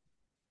 right?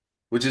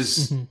 Which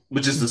is Mm-hmm.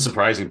 which is the Mm-hmm.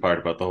 surprising part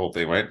about the whole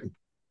thing, right?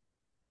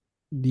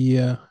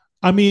 Yeah.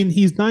 I mean,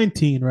 he's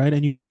 19, right?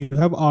 And you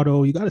have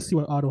Otto. You got to see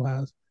what Otto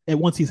has. And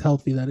once he's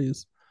healthy, that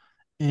is.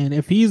 And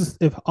if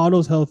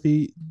Otto's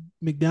healthy,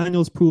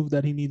 McDaniel's proved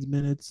that he needs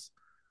minutes.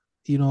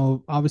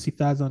 Obviously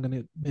Thad's not gonna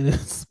get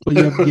minutes, but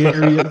you have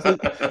Gary.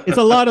 It's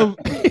a lot of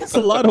it's a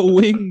lot of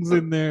wings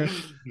in there.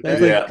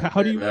 That's like, Yeah,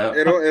 how do you? yeah.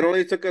 It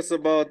only took us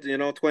about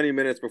 20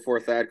 minutes before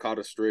Thad caught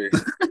a stray.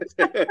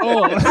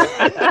 Oh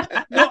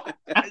no,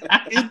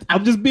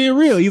 I'm just being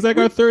real. He's like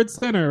our we third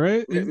center,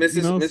 right?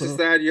 Mrs. So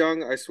Thad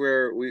Young, I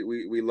swear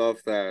we love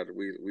Thad.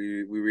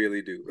 We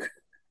really do.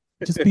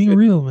 just being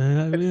real,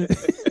 man. I mean,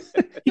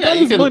 he Yeah, got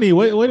you his can. money.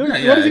 What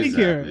Yeah, doesn't he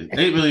care?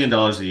 exactly. $8 million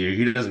a year.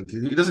 He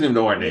doesn't even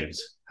know our Yeah,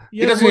 names. he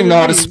He has doesn't more even than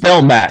know how to me.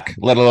 spell Mac,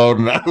 let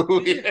alone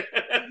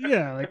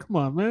Yeah, like, come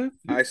on, man.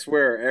 I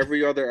swear,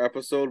 every other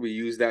episode we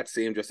use that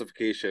same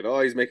justification.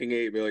 Oh, he's making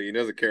 8 million. He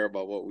doesn't care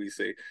about what we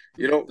say.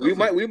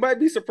 We might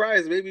be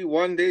surprised. Maybe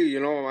one day,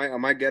 I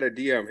might get a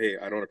DM. Hey,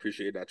 I don't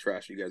appreciate that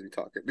trash you guys be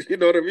talking. You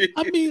know what I mean?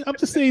 I mean, I'm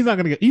just saying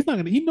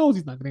he knows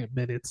he's not gonna get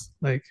minutes.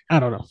 Like, I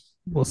don't know.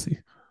 We'll see.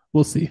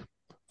 We'll see.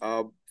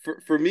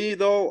 For me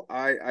though,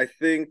 I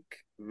think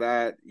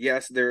that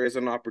yes, there is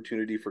an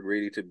opportunity for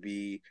Grady to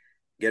be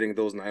getting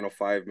those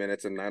 905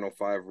 minutes and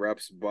 905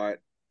 reps, but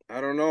I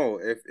don't know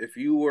if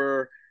you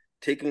were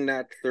taking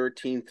that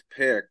 13th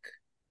pick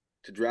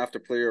to draft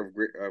a player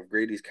of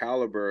Grady's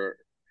caliber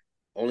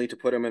only to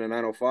put him in a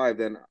 905,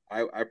 then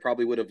I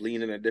probably would have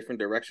leaned in a different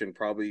direction,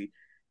 probably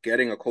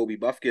getting a Kobe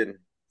Buffkin,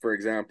 for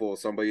example,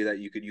 somebody that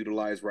you could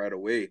utilize right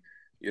away.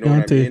 You know what I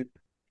Dante. mean?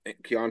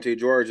 Keontae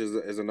George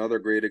is another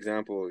great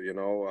example.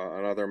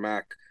 Another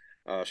Mac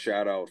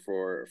shout out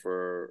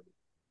for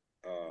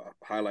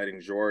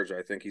highlighting George.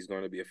 I think he's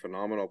going to be a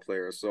phenomenal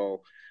player.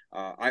 So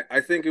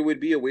I think it would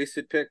be a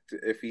wasted pick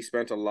if he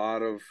spent a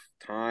lot of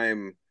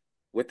time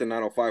with the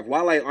 905.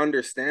 While I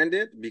understand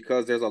it,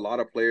 because there's a lot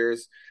of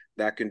players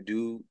that can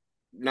do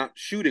not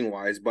shooting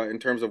wise, but in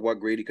terms of what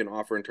Grady can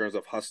offer in terms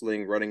of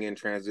hustling, running in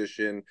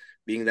transition,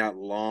 being that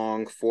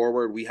long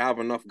forward, we have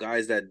enough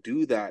guys that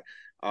do that.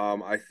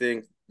 I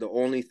think the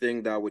only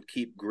thing that would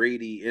keep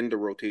Grady in the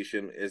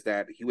rotation is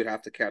that he would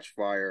have to catch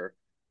fire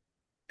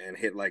and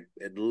hit like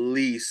at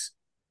least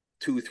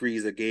two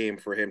threes a game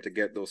for him to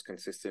get those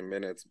consistent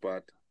minutes.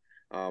 But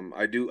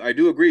I do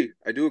agree.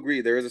 I do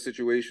agree. There is a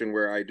situation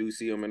where I do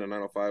see him in a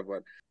 905,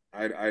 but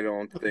I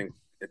don't think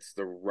it's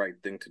the right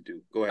thing to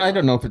do. Go ahead, I Mac.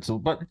 don't know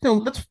if but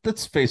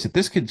let's face it.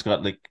 This kid's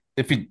got like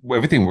if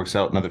everything works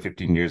out another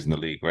 15 years in the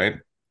league, right?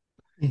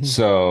 Mhm.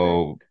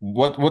 So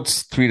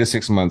what's 3 to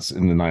 6 months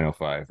in the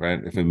 905, right?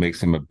 If it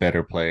makes him a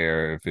better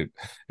player,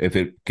 if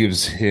it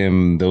gives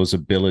him those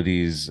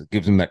abilities,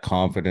 gives him that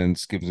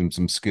confidence, gives him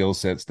some skill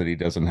sets that he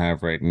doesn't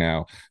have right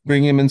now,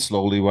 bring him in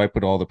slowly. Why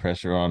put all the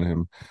pressure on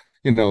him?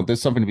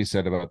 There's something to be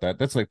said about that.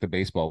 That's like the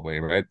baseball way,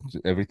 right?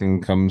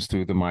 Everything comes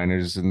through the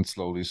minors and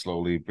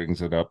slowly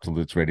brings it up till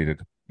it's ready to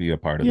be a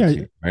part of the Yeah,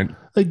 team, right?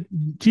 like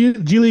G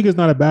League is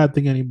not a bad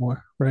thing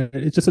anymore, right?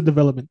 It's just a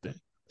development thing.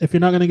 If you're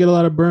not going to get a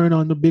lot of burn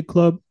on the big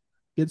club,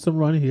 get some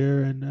run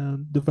here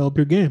and develop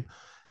your game.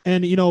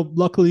 And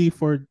luckily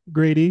for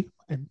Grady,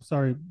 and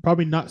sorry,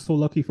 probably not so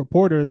lucky for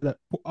Porter, that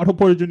Otto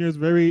Porter Jr. is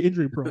very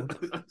injury prone.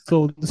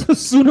 So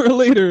sooner or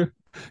later,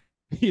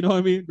 what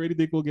I mean, Grady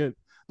Dick will get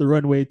the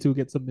runway to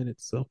get some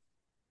minutes. So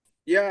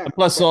Yeah, And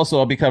plus, but also,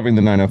 I'll be covering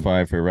the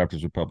 905 for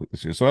Raptors Republic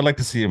this year, so I'd like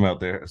to see him out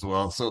there as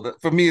well. So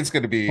for me, it's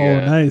going to be oh,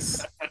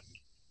 nice.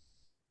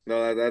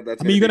 no,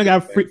 that's I mean, gonna you're be a gonna good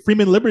have thing.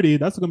 Freeman Liberty.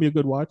 That's gonna be a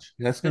good watch,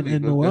 and that's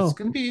Noel.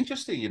 gonna be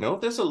interesting.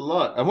 There's a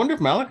lot. I wonder if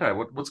Malachi,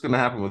 what's going to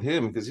happen with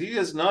him because he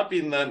has not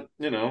been that.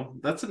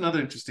 That's another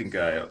interesting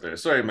guy out there.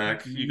 Sorry,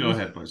 Mac, you go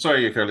ahead.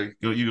 Sorry, Curly,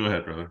 you go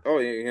ahead, brother. Oh,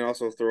 you can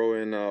also throw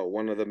in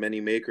one of the many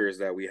makers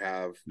that we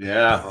have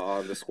Yeah.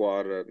 on the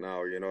squad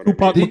now. You know what I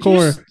Tupac mean?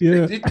 McClure,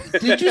 yeah.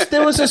 Did you?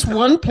 There was this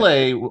one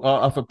play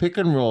off a pick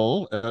and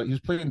roll. He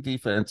was playing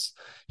defense.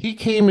 He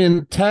came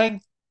in,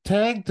 tagged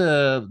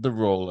the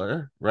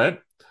roller, right?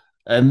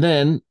 And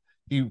then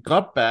he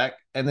got back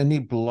and then he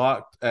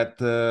blocked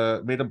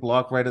made a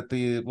block right at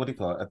the what do you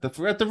call it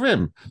at the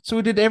rim. So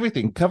he did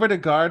everything, covered a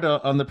guard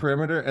on the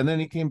perimeter, and then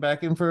he came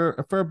back in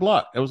for a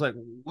block. I was like,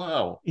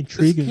 wow, this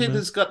Intriguing, kid man.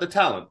 has got the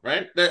talent,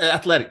 right? The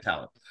athletic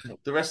talent.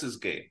 The rest is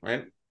game,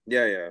 right?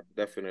 Yeah,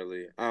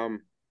 definitely.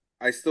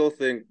 I still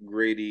think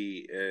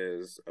Grady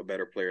is a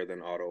better player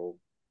than Otto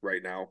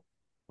right now.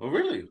 Oh,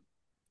 really?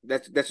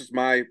 That's just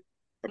my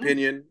Hmm.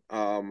 opinion.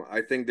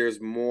 I think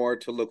there's more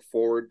to look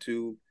forward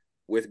to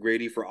with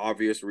Grady for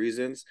obvious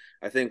reasons.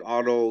 I think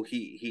Otto,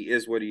 he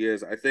is what he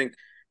is. I think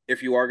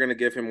if you are going to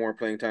give him more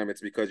playing time,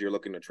 it's because you're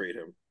looking to trade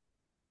him.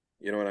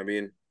 You know what I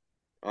mean?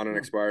 On an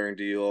expiring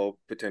deal,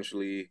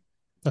 potentially.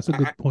 That's a I,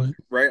 good point.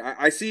 right?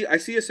 I see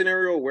a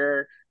scenario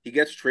where he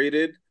gets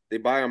traded, they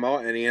buy him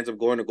out, and he ends up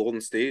going to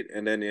Golden State,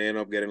 and then they end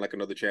up getting like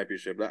another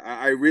championship.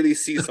 I really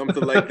see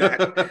something like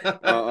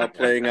that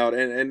playing out,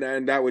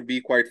 and that would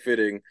be quite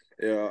fitting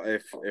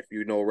if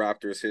you know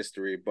Raptors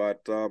history.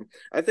 But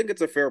I think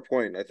it's a fair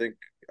point. I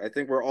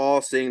think we're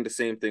all saying the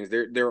same things.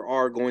 There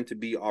are going to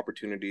be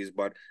opportunities,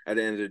 but at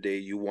the end of the day,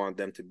 you want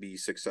them to be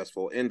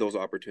successful in those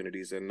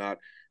opportunities and not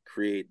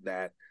create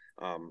that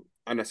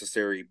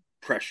unnecessary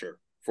pressure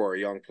for a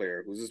young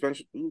player who's going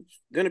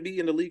to be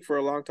in the league for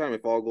a long time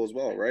if all goes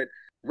well, right?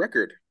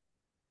 Record.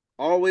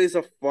 Always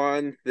a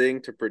fun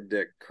thing to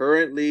predict.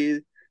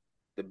 Currently,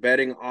 the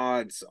betting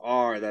odds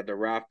are that the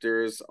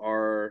Raptors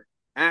are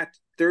at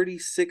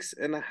 36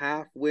 and a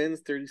half wins,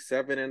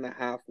 37 and a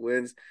half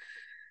wins,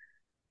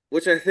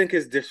 which I think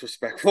is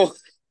disrespectful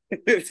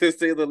to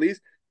say the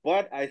least.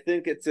 But I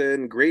think it's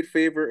in great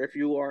favor if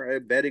you are a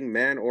betting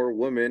man or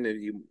woman,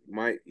 and you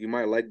might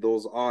like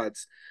those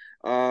odds.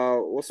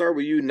 We'll start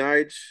with you,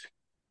 Nige.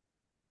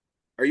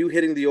 Are you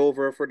hitting the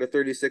over for the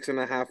 36 and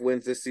a half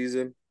wins this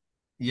season?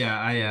 Yeah,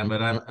 I am,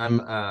 but I'm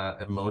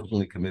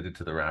emotionally committed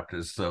to the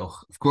Raptors, so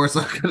of course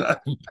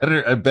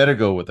I better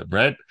go with them,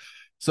 right?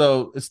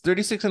 So it's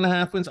 36 and a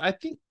half wins. I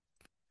think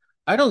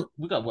I don't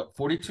we got what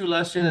 42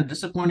 last year in a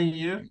disappointing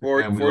year, and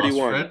we lost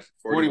 41, Fred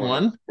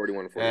 41, 41,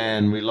 41, 41.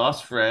 and we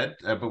lost Fred,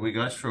 but we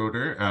got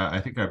Schroeder. I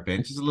think our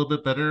bench is a little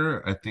bit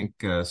better. I think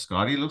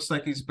Scotty looks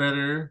like he's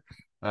better.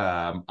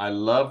 I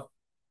love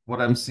what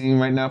I'm seeing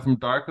right now from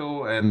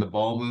Darko and the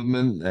ball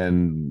movement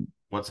and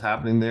what's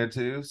happening there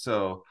too.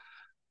 So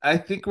I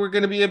think we're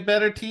going to be a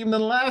better team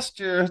than last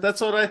year.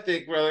 That's what I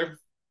think, brother.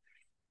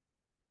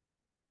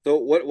 So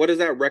what does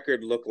that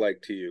record look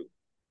like to you?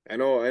 I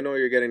know you're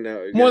More getting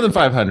than the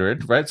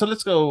 500, right? So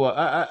let's go.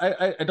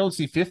 I don't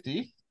see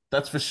 50.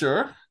 That's for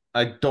sure.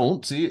 I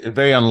don't see it.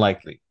 Very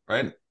unlikely,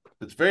 right?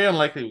 It's very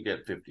unlikely we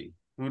get 50.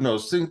 Who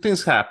knows?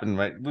 Things happen,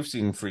 right? We've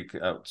seen freak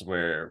outs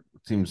where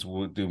teams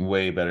will do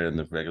way better in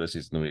the regular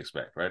season than we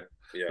expect, right?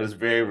 But yeah. it's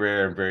very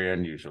rare and very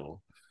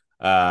unusual.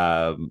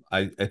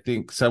 I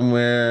think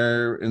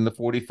somewhere in the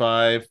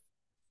 45,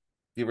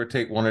 give or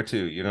take one or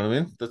two. You know what I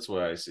mean? That's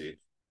what I see.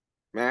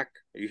 Mac,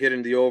 are you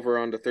hitting the over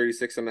on the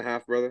 36 and a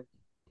half, brother?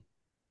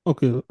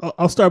 Okay,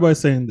 I'll start by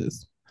saying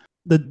this: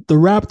 the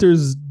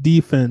Raptors'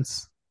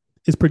 defense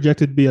is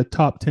projected to be a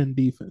top 10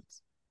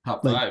 defense.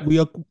 Top Like five. we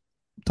are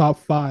top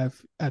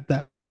five at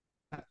that,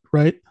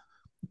 right?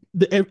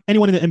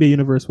 Anyone in the NBA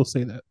universe will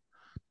say that.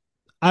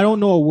 I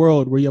don't know a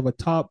world where you have a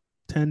top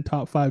 10,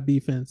 top five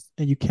defense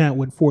and you can't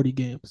win 40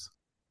 games.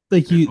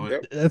 Like Fair you, point.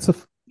 Yep. that's a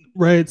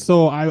right.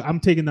 So I'm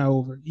taking that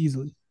over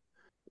easily.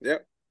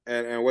 Yep.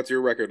 And what's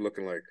your record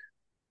looking like?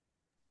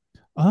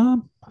 I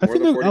More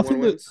think than I 41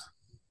 think that wins?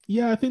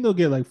 yeah, I think they'll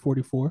get like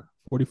 44,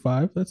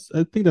 45.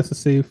 I think that's a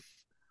safe,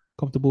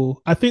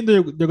 comfortable. I think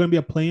they're going to be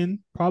a playing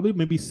probably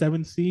maybe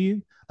 7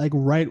 seed, like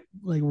right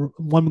like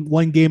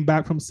one game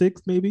back from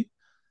six maybe.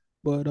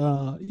 But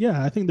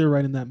yeah, I think they're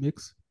right in that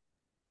mix.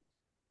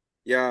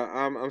 Yeah,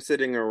 I'm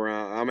sitting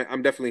around.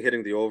 I'm definitely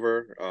hitting the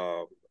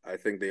over. I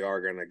think they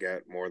are gonna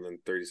get more than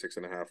 36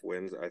 and a half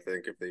wins. I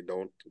think if they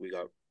don't, we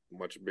got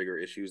much bigger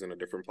issues and a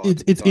different pot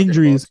It's to be it's talking about.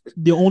 injuries.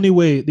 The only Yeah.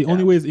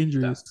 way is Yeah.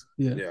 injuries.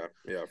 Yeah.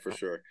 Yeah, for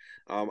sure.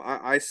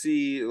 I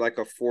see like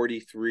a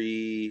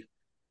 43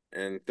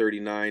 and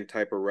 39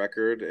 type of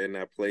record in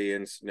a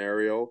play-in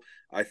scenario.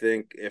 I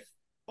think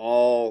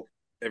all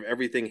if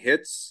everything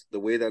hits the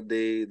way that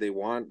they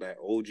want, that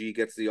OG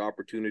gets the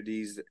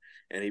opportunities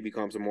and he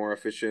becomes a more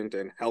efficient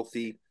and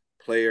healthy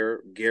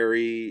player.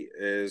 Gary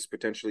is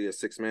potentially a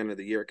six man of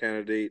the year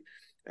candidate.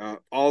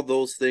 All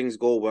those things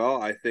go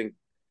well. I think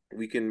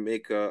we can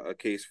make a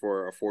case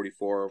for a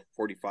 44,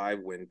 45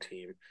 win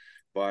team.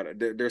 But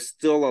there's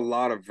still a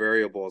lot of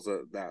variables,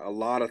 that a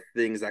lot of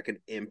things that can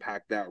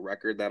impact that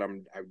record that I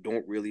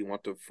don't really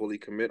want to fully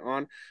commit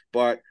on.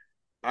 But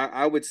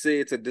I would say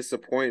it's a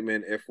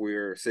disappointment if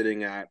we're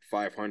sitting at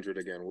 500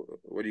 again.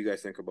 What do you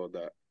guys think about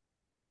that?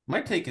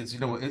 My take is,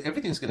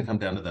 everything's going to come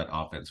down to that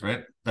offense,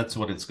 right? That's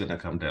what it's going to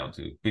come down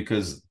to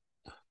because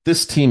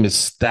this team is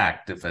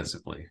stacked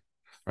defensively,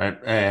 right?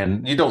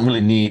 And you don't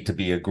really need to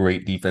be a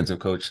great defensive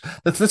coach.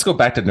 Let's go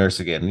back to Nurse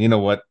again. You know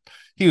what?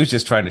 He was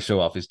just trying to show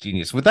off his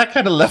genius. With that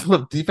kind of level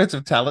of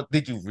defensive talent,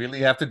 did you really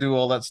have to do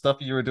all that stuff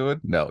you were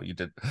doing? No, you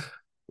didn't.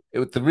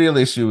 The real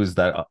issue is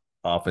that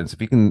offense.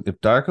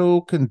 If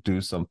Darko can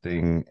do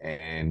something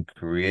and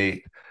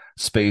create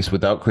space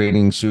without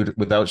having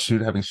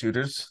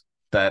shooters,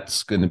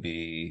 that's going to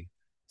be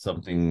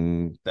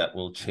something that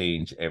will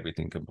change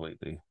everything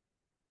completely.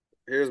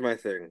 Here's my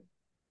thing.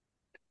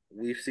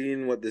 We've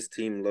seen what this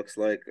team looks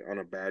like on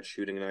a bad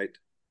shooting night.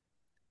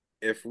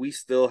 If we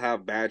still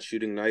have bad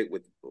shooting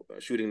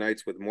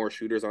nights with more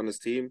shooters on this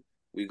team,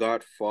 we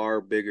got far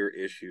bigger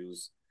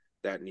issues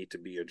that need to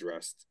be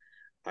addressed.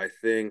 I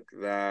think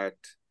that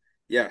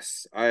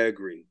yes, I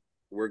agree.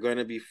 We're going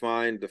to be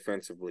fine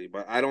defensively,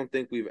 but I don't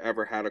think we've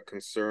ever had a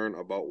concern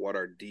about what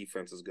our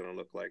defense is going to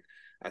look like.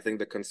 I think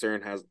the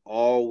concern has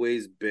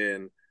always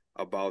been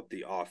about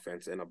the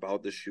offense and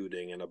about the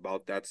shooting and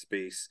about that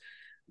space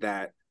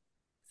that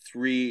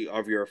three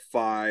of your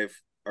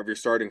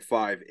starting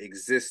five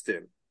exist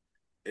in.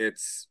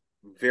 It's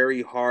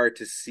very hard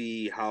to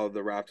see how the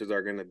Raptors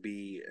are going to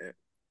be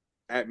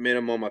at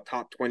minimum a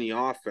top 20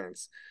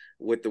 offense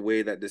with the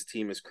way that this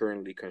team is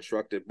currently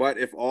constructed. But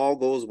if all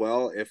goes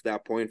well, if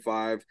that point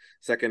 0.5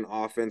 second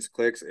offense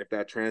clicks, if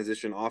that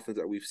transition offense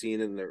that we've seen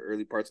in the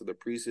early parts of the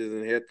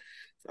preseason hit,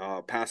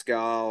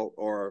 Pascal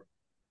or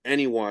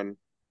anyone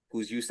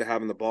who's used to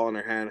having the ball in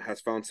their hand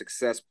has found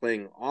success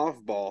playing off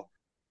ball,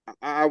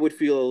 I would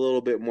feel a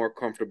little bit more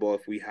comfortable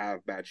if we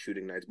have bad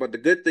shooting nights. But the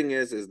good thing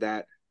is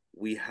that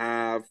we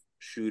have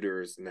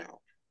shooters now.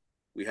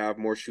 We have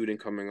more shooting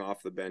coming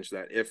off the bench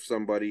that if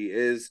somebody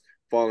is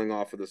falling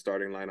off of the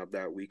starting lineup,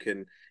 that we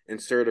can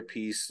insert a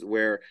piece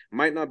where it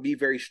might not be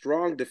very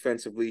strong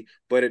defensively,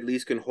 but at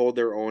least can hold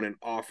their own and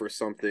offer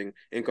something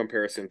in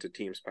comparison to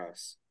teams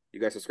pass. You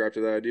guys subscribe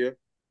to that idea?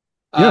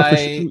 Yeah, for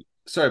sure.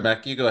 Sorry,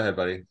 Mac, you go ahead,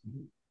 buddy.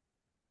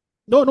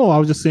 No, no, I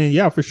was just saying,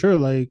 yeah, for sure.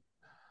 Like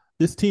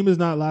this team is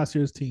not last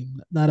year's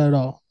team, not at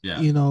all. Yeah.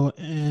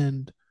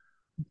 And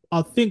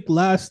I think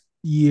last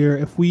year,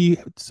 if we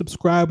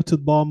subscribe to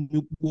ball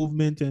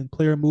movement and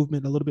player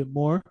movement a little bit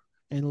more,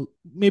 and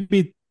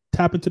maybe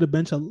tap into the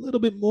bench a little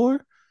bit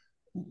more,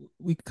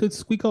 we could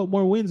squeak out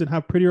more wins and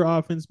have prettier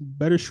offense,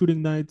 better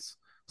shooting nights,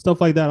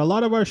 stuff like that. A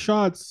lot of our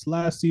shots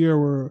last year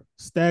were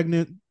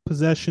stagnant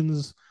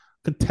possessions,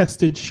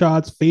 contested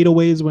shots,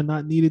 fadeaways when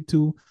not needed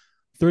to,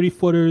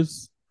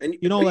 30-footers. And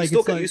but Like it's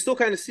you like still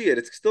kind of see it.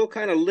 It's still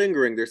kind of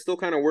lingering. They're still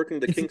kind of working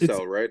the kinks it's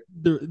out, right?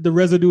 the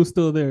residue is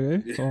still there.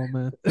 Eh? Oh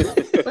man.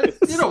 But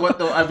you know what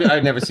though?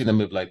 I've never seen them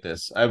move like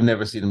this. I've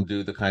never seen them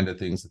do the kind of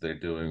things that they're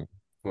doing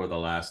for the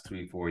last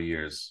 3-4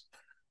 years.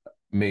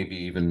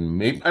 Maybe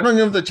I don't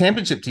know if the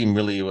championship team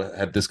really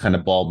had this kind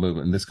of ball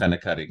movement and this kind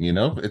of cutting.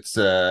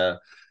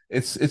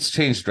 It's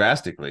changed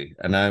drastically,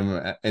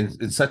 and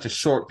in such a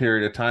short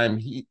period of time.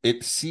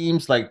 It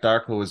seems like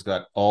Darko has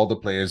got all the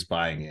players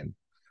buying in.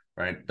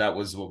 Right, that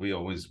was what we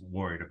always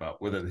worried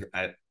about.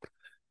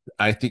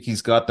 I think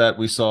he's got that.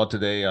 We saw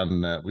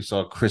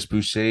Chris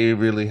Boucher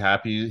really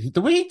happy.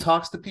 The way he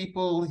talks to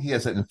people, he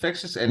has an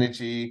infectious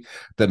energy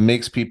that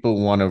makes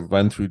people want to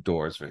run through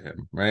doors for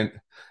him, right?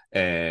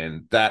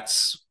 And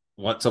that's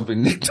what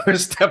something Nick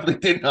Nurse definitely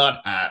did not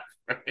have.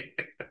 Right?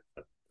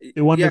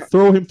 They wanted Yeah. to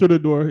throw him through the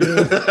door.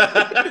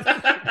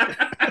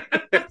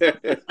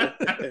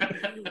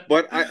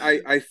 But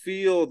I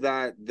feel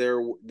that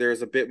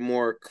there's a bit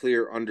more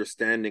clear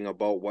understanding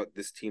about what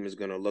this team is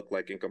going to look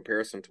like in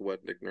comparison to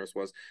what Nick Nurse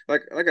was.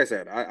 Like I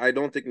said, I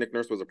don't think Nick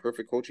Nurse was a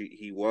perfect coach.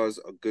 He was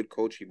a good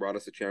coach. He brought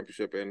us a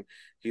championship, and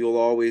he will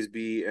always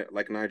be,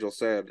 like Nigel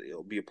said,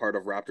 he'll be a part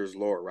of Raptors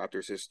lore,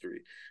 Raptors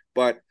history.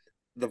 But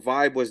the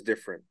vibe was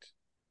different.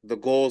 The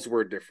goals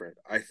were different.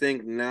 I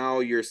think now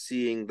you're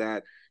seeing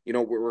that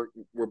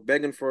we're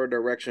begging for a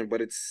direction, but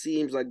it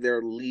seems like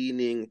they're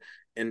leaning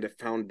in the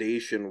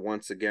foundation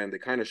once again. They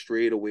kind of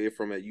strayed away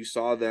from it. You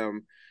saw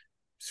them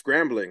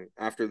scrambling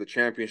after the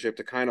championship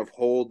to kind of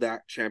hold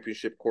that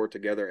championship core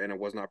together, and it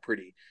was not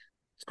pretty.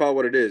 Let's call it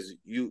what it is.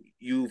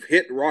 You've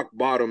hit rock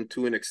bottom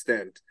to an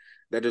extent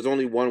that there's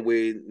only one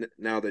way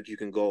now that you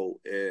can go,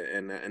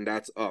 and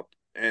that's up.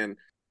 And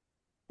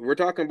we're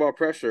talking about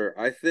pressure.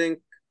 I think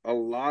a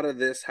lot of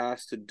this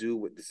has to do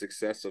with the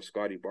success of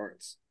Scotty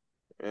Barnes.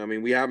 I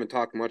mean, we haven't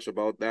talked much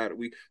about that.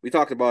 We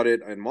talked about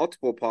it in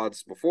multiple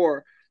pods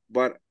before,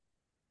 but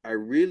I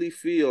really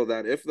feel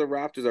that if the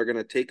Raptors are going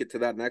to take it to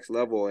that next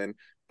level and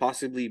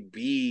possibly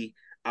be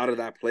out of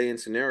that play-in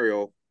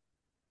scenario,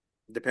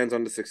 depends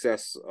on the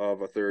success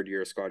of a third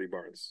year Scotty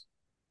Barnes,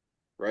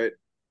 right?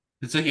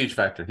 It's a huge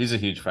factor. He's a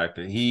huge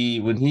factor.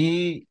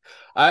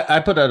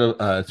 I put out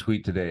a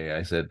tweet today.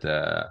 I said,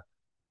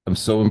 I'm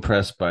so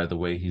impressed by the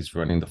way he's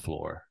running the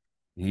floor.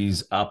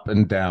 He's up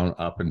and down,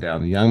 up and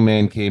down. The young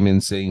man came in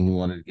saying he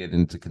wanted to get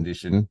into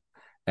condition,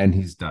 and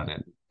he's done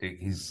it.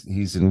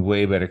 He's in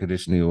way better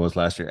condition than he was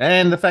last year.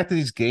 And the fact that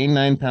he's gained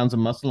 9 pounds of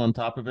muscle on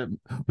top of it,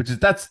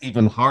 that's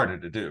even harder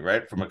to do,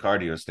 right? From a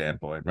cardio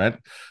standpoint, right?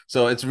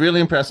 So it's really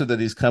impressive that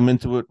he's come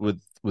into it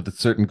with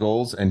certain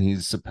goals, and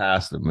he's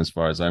surpassed them as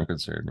far as I'm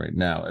concerned right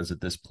now, as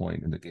at this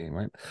point in the game,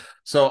 right?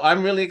 So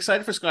I'm really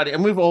excited for Scotty.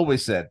 And we've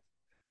always said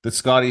that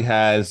Scotty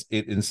has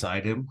it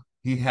inside him.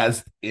 He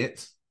has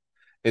it.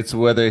 It's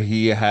whether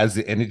he has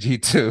the energy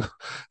to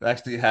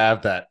actually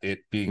have that it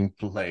being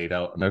played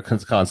out on a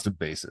constant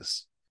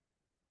basis.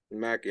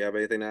 Mac, you have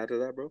anything to add to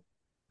that, bro?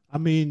 I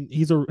mean,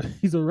 he's a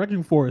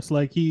wrecking force.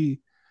 Like he's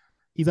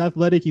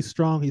athletic, he's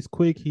strong, he's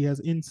quick, he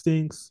has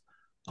instincts.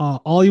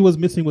 All he was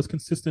missing was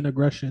consistent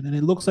aggression, and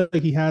it looks like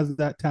he has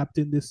that tapped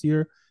in this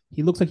year.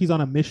 He looks like he's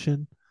on a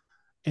mission,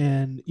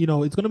 and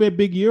it's going to be a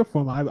big year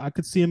for him. I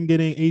could see him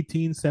getting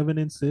 18, 7,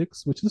 and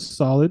 6, which is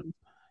solid.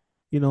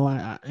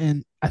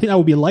 And I think that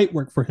would be light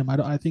work for him.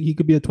 I think he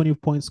could be a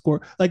 20-point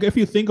scorer. Like if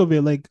you think of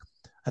it, like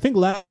I think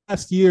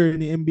last year in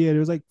the NBA there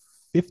was like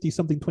 50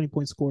 something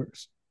 20-point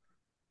scorers.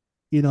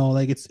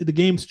 Like it's the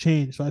game's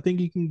changed, so I think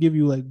he can give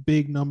you like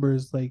big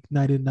numbers like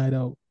night in night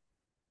out.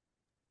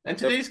 And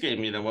today's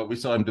game, what we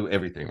saw him do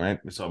everything, right?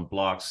 We saw him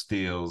blocks,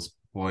 steals,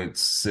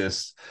 points,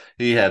 assists.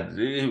 He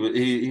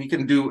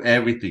can do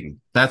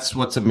everything. That's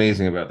what's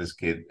amazing about this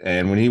kid.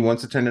 And when he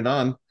wants to turn it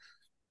on,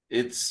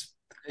 it's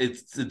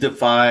it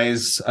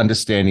defies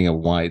understanding of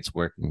why it's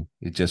working.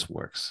 It just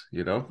works,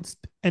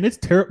 It's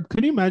terrible.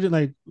 Can you imagine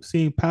like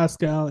seeing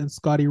Pascal and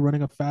Scotty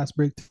running a fast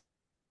break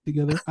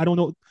together? I don't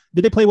know.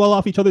 Did they play well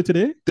off each other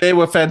today? They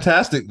were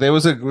fantastic. There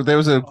was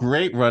a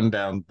great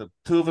rundown. The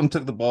two of them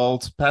took the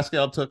ball.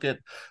 Pascal took it,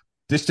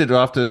 dished it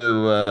off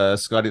to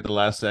Scotty at the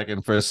last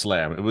second for a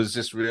slam. It was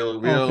just real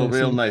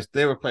nice.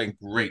 They were playing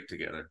great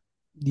together.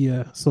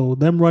 Yeah. So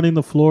them running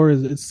the floor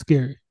is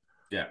scary.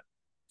 Yeah,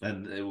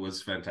 and it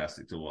was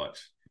fantastic to watch.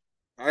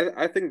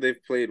 I think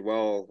they've played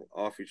well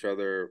off each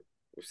other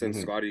since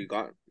Scotty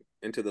got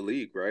into the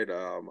league, right?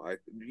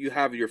 You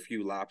have your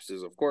few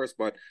lapses, of course,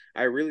 but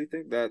I really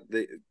think that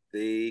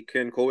they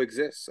can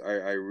coexist.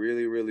 I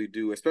really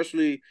do,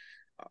 especially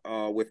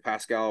with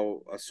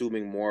Pascal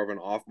assuming more of an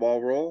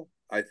off-ball role.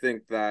 I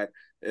think that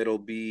it'll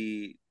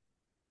be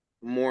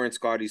more in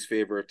Scotty's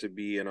favor to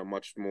be in a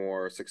much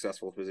more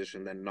successful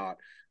position than not.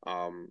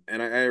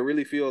 And I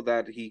really feel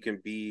that he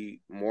can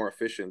be more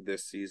efficient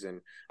this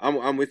season.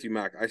 I'm with you,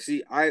 Mac.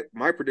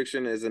 My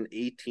prediction is an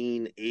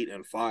 18, 8,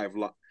 and 5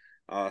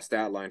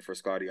 stat line for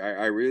Scotty.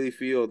 I really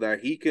feel that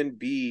he can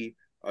be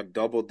a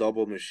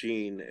double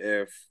machine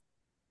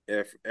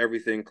if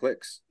everything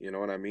clicks. You know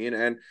what I mean?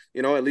 And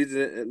it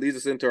leads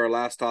us into our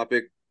last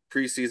topic,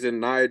 preseason.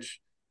 Nige,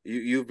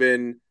 you've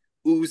been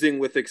oozing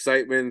with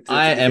excitement.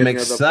 I am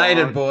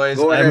excited, boys.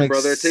 Go ahead, I'm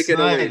brother.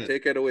 excited.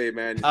 Take it away,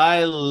 man.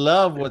 I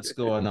love what's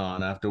going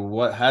on after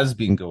what has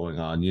been going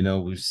on.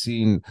 We've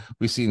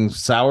seen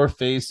sour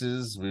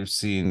faces. We've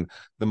seen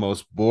the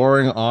most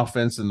boring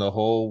offense in the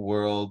whole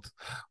world.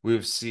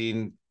 We've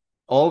seen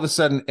all of a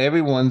sudden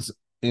everyone's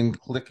in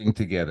clicking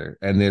together,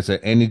 and there's an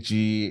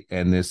energy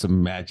and there's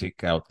some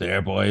magic out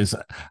there, boys,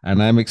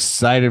 and I'm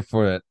excited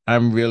for it.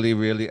 I'm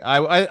really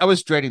I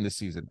was dreading the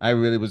season. I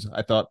really was.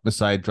 I thought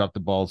Masai dropped the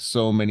ball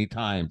so many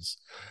times,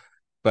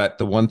 but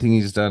the one thing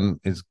he's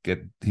done is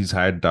he's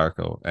hired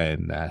Darko,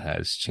 and that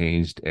has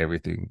changed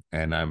everything,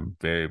 and I'm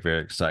very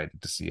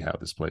excited to see how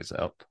this plays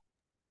out.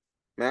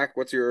 Mac,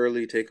 what's your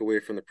early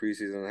takeaway from the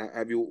preseason?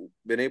 Have you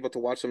been able to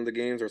watch some of the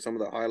games or some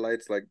of the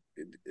highlights? Like,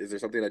 is there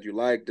something that you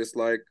like,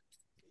 dislike?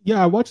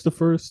 Yeah, I watched the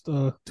first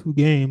 2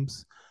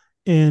 games,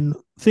 and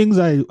things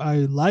I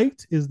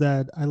liked is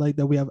that I like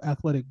that we have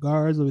athletic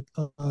guards with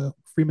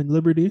Freeman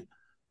Liberty.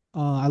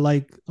 I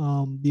like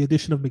the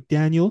addition of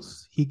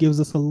McDaniels. He gives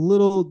us a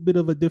little bit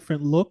of a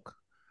different look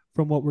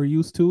from what we're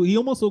used to. He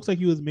almost looks like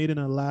he was made in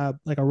a lab,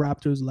 like a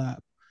Raptors lab.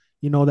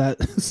 That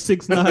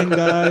 6'9"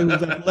 guy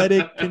who's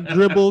athletic, can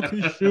dribble,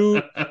 can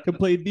shoot, can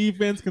play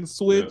defense, can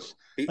switch.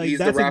 Yeah. Like he's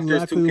that's the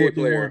Raptors exactly 2K what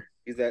they player. want.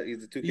 He's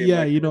the 2K.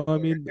 Yeah, I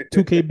mean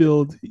 2K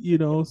build.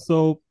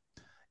 So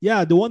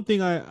yeah, the one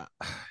thing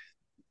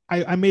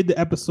I made the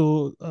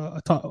episode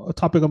a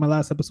topic on my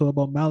last episode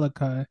about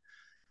Malachi,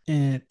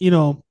 and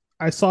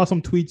I saw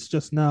some tweets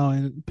just now,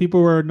 and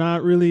people were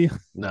not really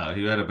No,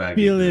 he had a bad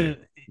game feeling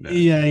today. it. Yeah.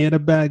 Yeah, he had a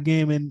bad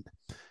game, and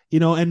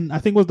and I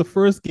think it was the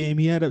first game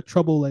he had a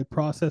trouble like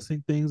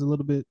processing things a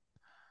little bit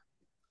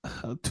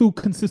too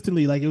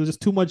consistently. Like it was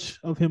just too much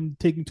of him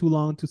taking too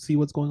long to see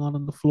what's going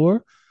on the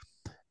floor.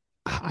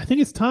 I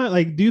think it's time.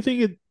 Like, do you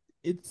think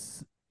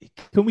it's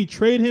can we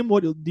trade him?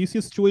 What do you see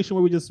a situation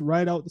where we just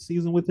ride out the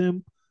season with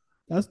him?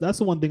 That's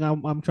the one thing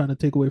I'm trying to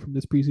take away from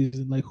this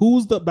preseason. Like,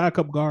 who's the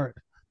backup guard?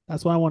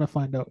 That's what I want to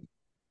find out.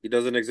 He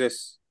doesn't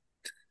exist.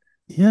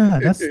 Yeah,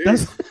 that's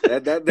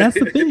that that's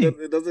the thing.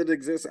 it doesn't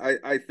exist.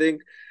 I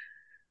think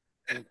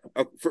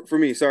for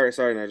me, sorry,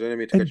 Nigel, I didn't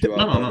mean to cut And you No, off,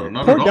 no, no, brother.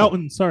 not at poor all.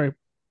 Dalton. Sorry.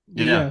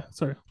 Yeah. Yeah,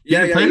 sorry. He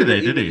Yeah, didn't yeah, play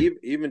today, did he?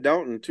 even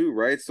Downton too,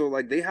 right? So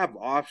like they have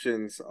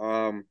options.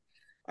 I,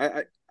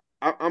 I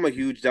I'm a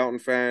huge Downton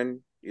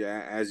fan.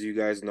 Yeah, as you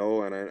guys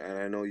know, and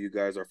I know you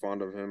guys are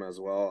fond of him as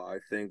well. I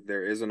think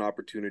there is an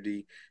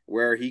opportunity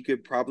where he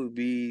could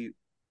probably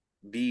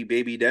be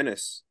baby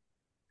Dennis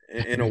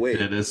in a way,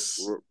 It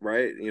is.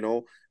 right?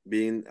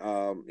 Being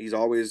he's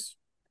always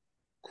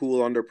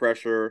cool under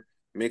pressure,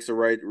 makes the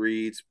right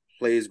reads,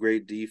 plays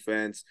great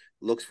defense,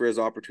 looks for his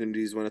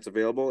opportunities when it's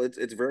available.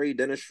 It's very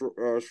Dennis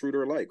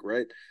Schroeder like,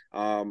 right?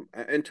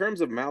 In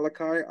terms of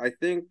Malachi, I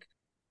think,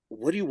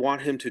 what do you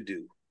want him to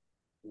do?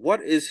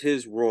 What is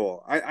his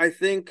role? I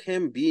think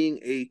him being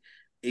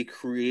a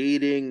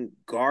creating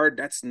guard,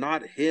 that's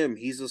not him.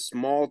 He's a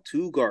small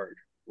two guard,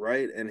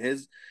 right? And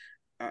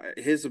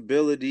his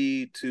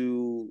ability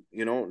to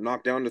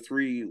knock down the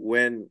three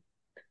when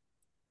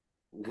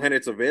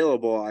it's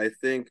available, I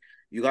think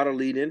you got to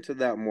lead into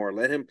that more.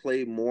 Let him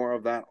play more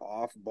of that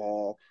off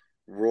ball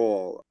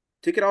role.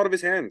 Take it out of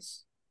his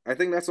hands. I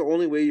think that's the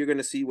only way you're going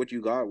to see what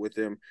you got with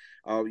him.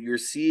 You're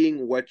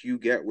seeing what you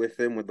get with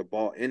him with the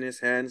ball in his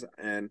hands.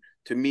 And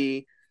to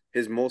me,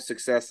 his most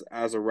success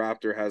as a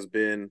Raptor has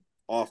been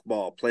off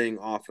ball, playing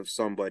off of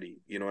somebody.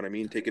 You know what I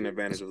mean? Taking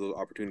advantage of those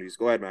opportunities.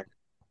 Go ahead, Mac.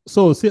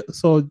 So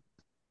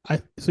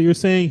you're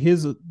saying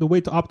the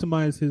way to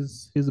optimize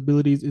his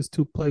abilities is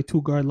to play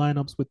two guard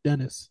lineups with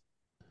Dennis.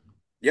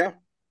 Yeah,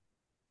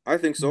 I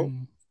think so.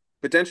 Mm.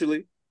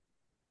 Potentially.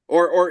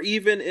 Or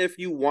even if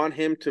you want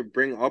him to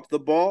bring up the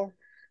ball,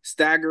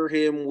 stagger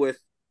him with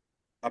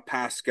a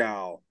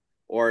Pascal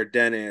or a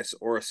Dennis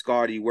or a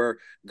Scotty, where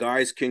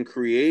guys can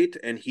create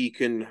and he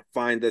can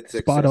find that Spot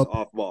success up.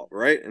 off ball,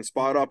 right? And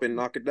spot up and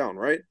knock it down,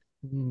 right?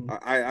 Mm.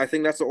 I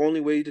think that's the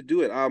only way to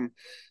do it.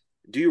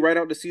 Do you write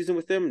out the season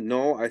with him?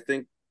 No, I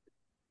think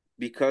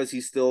because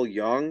he's still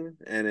young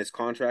and his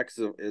contract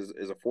is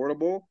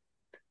affordable,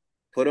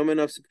 put him in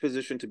a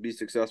position to be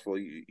successful.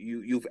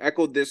 You've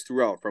echoed this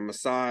throughout from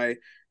Masai,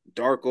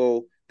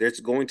 Darko. There's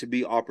going to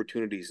be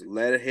opportunities.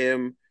 Let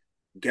him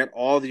get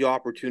all the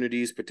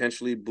opportunities,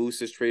 potentially boost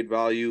his trade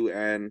value,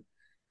 and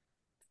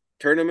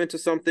turn him into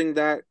something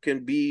that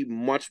can be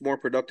much more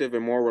productive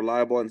and more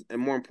reliable, and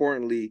more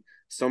importantly,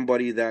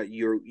 somebody that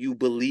you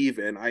believe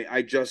in.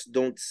 I just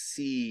don't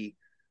see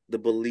the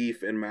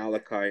belief in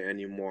Malachi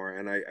anymore,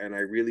 and I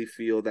really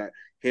feel that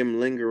him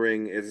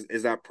lingering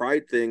is that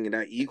pride thing and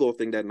that ego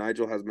thing that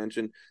Nigel has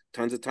mentioned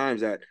tons of times,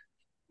 that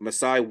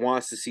Masai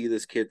wants to see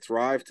this kid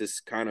thrive, to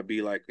kind of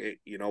be like, hey,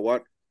 you know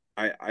what,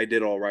 I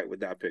did all right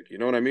with that pick. You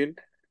know what I mean?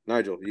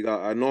 Nigel, you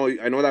got. I know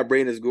that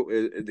brain is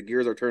the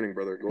gears are turning,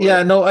 brother. Go ahead.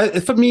 Yeah, no,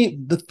 for me,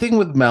 the thing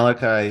with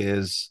Malachi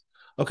is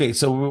okay.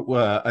 So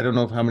I don't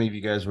know if how many of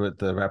you guys were at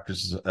the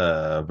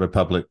Raptors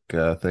Republic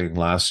thing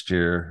last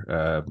year,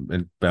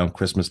 around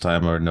Christmas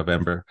time or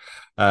November.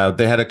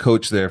 They had a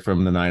coach there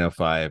from the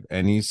 905,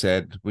 and he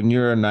said, when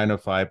you're a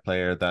 905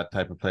 player, that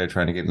type of player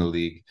trying to get in the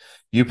league,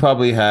 you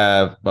probably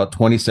have about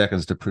 20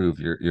 seconds to prove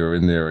you're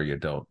in there or you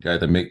don't. You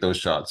either make those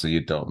shots or you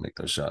don't make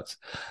those shots.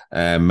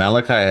 And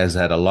Malachi has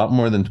had a lot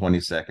more than 20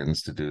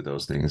 seconds to do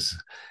those things.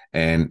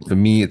 And for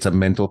me, it's a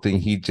mental thing.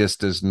 He just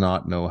does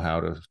not know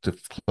how to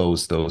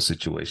close those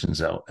situations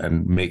out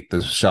and make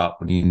the shot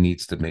when he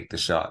needs to make the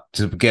shot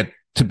to get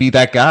to be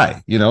that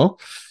guy.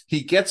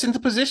 He gets into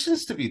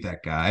positions to be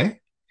that guy.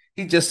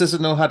 He just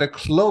doesn't know how to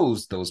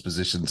close those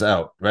positions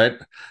out, right?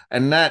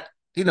 And that,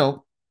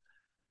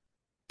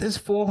 there's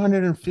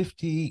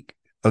 450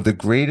 of the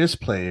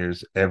greatest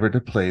players ever to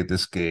play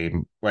this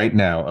game right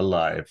now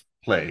alive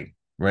playing,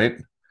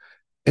 right?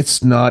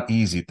 It's not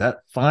easy. That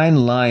fine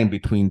line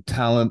between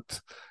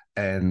talent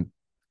and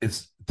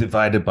it's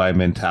divided by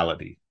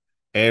mentality.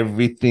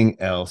 Everything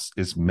else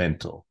is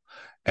mental.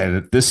 And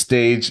at this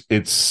stage,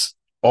 it's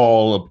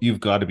you've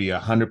got to be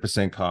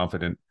 100%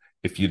 confident.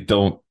 If you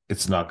don't,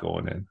 it's not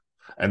going in.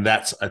 And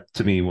that's,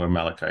 to me, where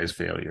Malachi's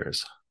failure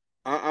is.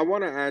 I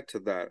want to add to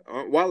that.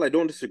 While I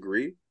don't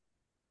disagree,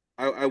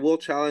 I will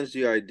challenge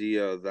the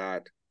idea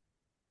that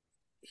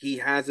he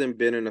hasn't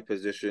been in a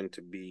position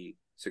to be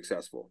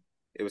successful.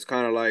 It was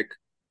kind of like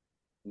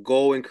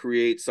go and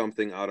create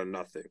something out of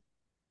nothing.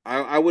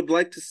 I would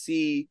like to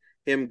see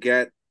him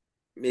get I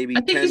maybe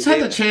think 10 he's had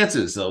the games.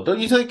 chances, though. Don't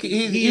you think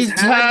He's he's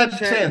had the had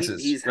chance.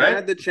 chances, He's right?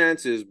 had the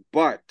chances,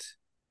 but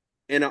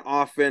in an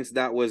offense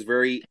that was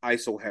very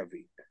ISO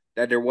heavy.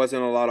 That there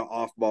wasn't a lot of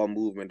off ball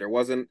movement.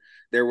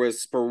 There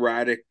was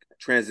sporadic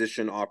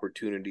transition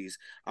opportunities.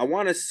 I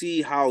want to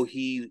see how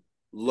he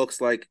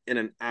looks like in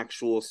an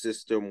actual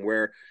system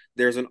where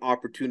there's an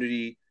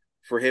opportunity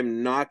for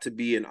him not to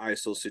be in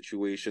ISO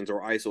situations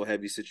or ISO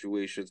heavy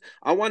situations.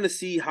 I want to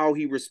see how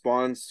he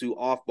responds to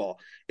off ball.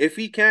 If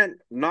he can't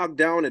knock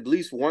down at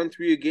least 1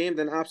 3 a game,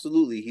 then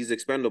absolutely he's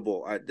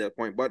expendable at that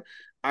point. But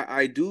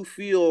I do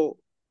feel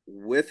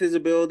with his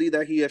ability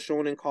that he has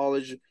shown in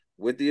college,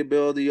 with the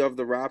ability of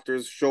the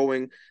Raptors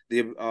showing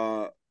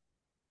the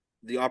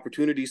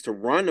opportunities to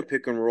run a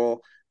pick and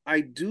roll,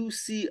 I do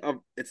see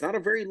it's not a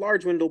very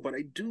large window, but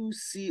I do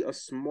see a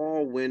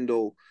small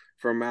window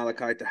for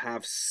Malachi to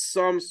have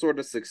some sort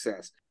of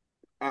success.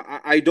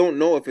 I don't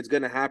know if it's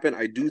going to happen.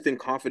 I do think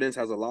confidence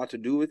has a lot to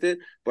do with it,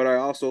 but I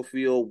also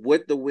feel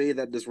with the way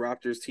that this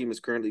Raptors team is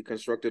currently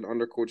constructed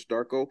under Coach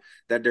Darko,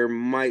 that there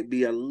might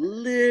be a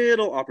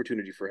little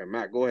opportunity for him.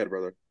 Matt, go ahead,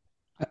 brother.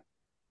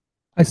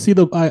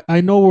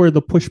 I know where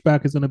the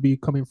pushback is going to be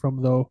coming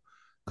from though,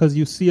 because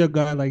you see a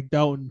guy like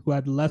Doughton who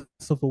had less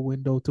of a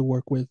window to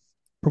work with,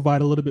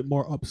 provide a little bit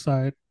more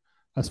upside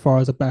as far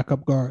as a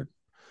backup guard,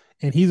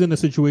 and he's in a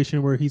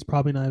situation where he's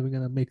probably not even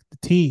going to make the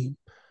team,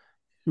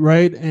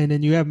 right? And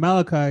then you have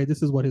Malachi.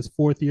 This is what, his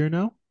fourth year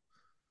now,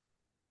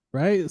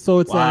 right? So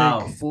it's Wow,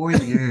 like, 4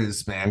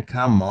 years, man.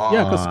 Come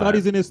yeah, because on.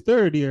 Scotty's in his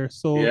third year,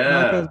 so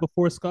Malachi is Yeah,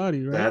 before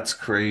Scotty, right? that's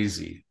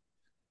crazy.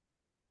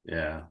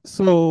 Yeah.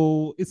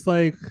 So it's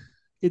like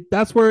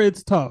that's where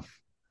it's tough,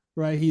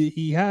 right?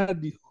 He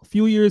had a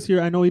few years here.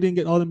 I know he didn't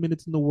get all the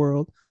minutes in the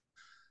world.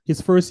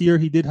 His first year,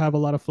 he did have a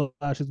lot of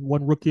flashes.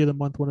 One rookie of the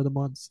month, one of the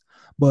months.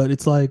 But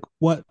it's like,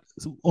 what?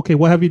 Okay,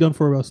 what have you done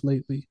for us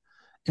lately?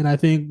 And I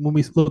think when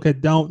we look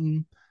at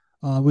Downton,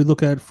 we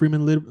look at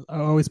I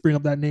always bring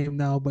up that name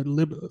now, but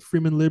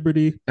Freeman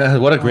Liberty.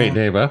 What a great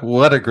name, huh?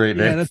 What a great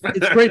Yeah, name.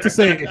 it's great to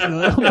say,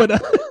 but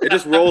It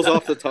just rolls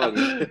off the tongue.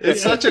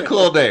 It's such a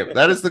cool name.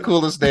 That is the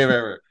coolest name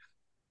ever.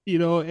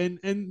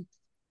 and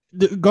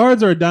the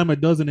guards are a dime a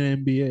dozen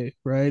in NBA,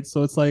 right?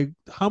 So it's like,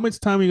 how much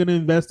time are you going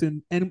to invest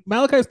in? And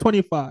Malachi is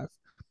 25.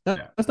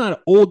 That's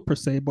not old per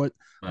se, but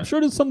I'm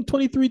sure there's some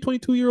 23,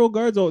 22-year-old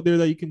guards out there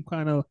that you can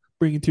kind of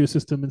bring into your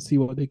system and see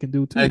what they can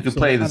do too. And could So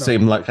play I the don't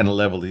same know. kind of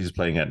level he's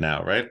playing at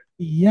now, right?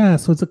 Yeah,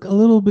 so it's a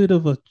little bit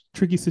of a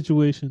tricky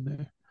situation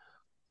there.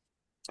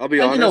 I'll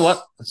be And you know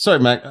what? honest. Sorry,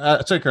 Mac.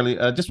 Sorry, Curly.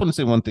 I just want to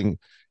say one thing.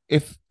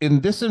 If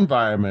in this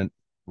environment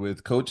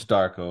with Coach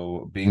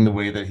Darko being the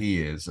way that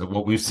he is, of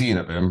what we've seen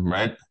of him,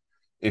 right?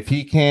 If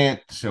he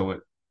can't show it,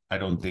 I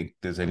don't think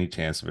there's any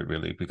chance of it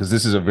really, because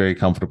this is a very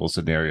comfortable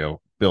scenario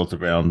built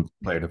around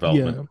player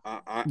development. Yeah,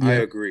 I yeah.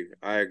 agree.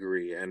 I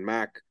agree. And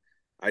Mac,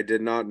 I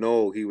did not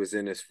know he was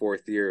in his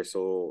fourth year,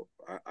 so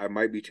I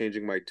might be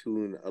changing my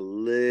tune a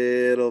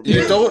little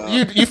You bit. don't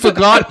you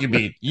forgot, you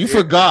mean. You Yeah,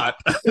 forgot.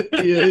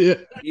 Yeah, yeah.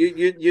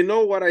 you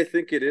know what I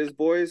think it is,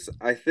 boys?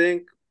 I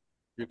think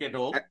You're getting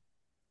old.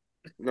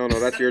 no,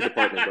 that's your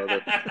department,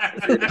 brother.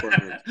 That's your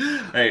department.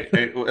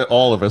 Hey,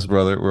 all of us,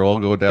 brother. We're all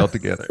going down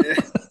together.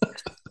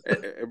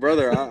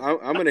 Brother,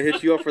 I'm gonna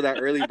hit you up for that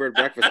early bird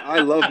breakfast. I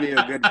love me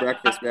a good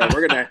breakfast, man.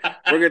 We're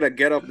gonna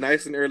get up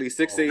nice and early,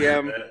 6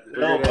 a.m.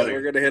 No, buddy.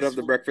 We're gonna hit up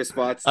the breakfast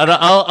spots.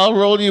 I'll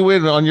roll you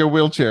in on your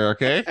wheelchair,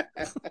 okay?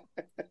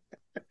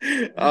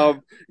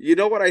 You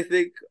know what I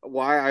think?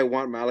 Why I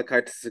want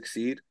Malachi to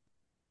succeed?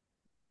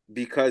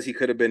 Because he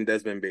could have been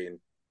Desmond Bain.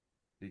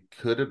 He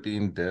could have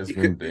been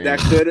Desmond Bain. That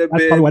could have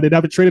That's probably why been. they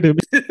haven't traded him.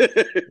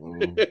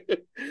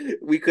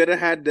 We could have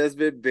had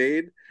Desmond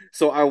Bain.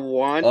 So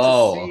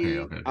Oh,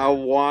 okay. I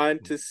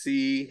want to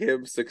see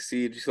him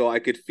succeed so I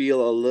could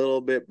feel a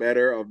little bit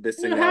better of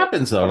missing It out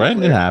happens though, on a right? It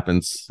player.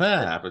 happens.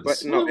 That But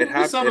happens. no,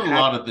 We saw a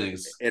lot of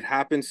things. it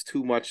happens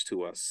too much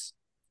to us.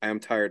 I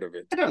am tired of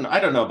it. I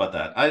don't know about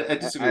that. I I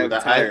disagree with am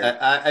that. tired.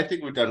 I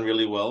think we've done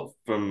really well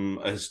from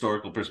a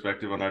historical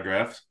perspective on our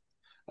draft.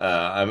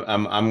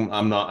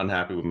 I'm not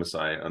unhappy with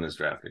Masai on his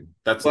drafting.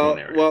 That's the one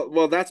area.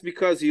 Well. That's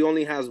because he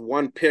only has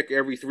one pick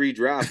every 3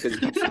 drafts because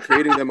he keeps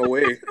trading them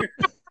away.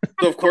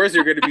 So of course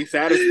you're going to be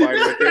satisfied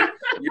with it.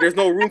 There's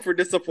no room for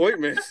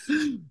disappointment.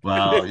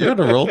 Wow, you're on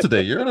a roll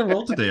today. You're on a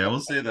roll today. I will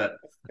say that.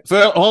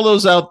 For all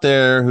those out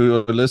there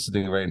who are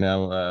listening right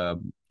now,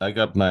 I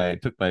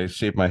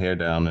shaved my hair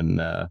down,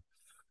 and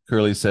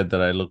Curly said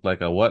that I look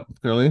like a what?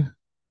 Curly, a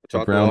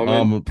Chocolate brown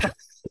almond. almond.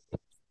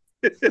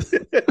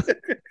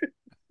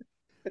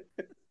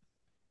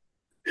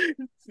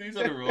 He's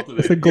on a roll today.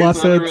 It's a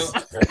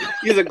glossette.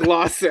 He's a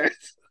glossette.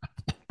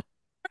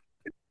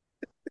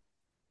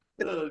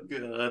 Oh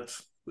god.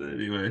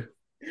 Anyway.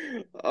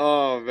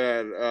 Oh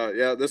man,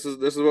 yeah. This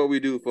is what we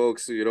do,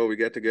 folks. We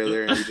get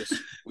together and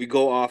we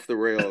go off the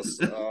rails.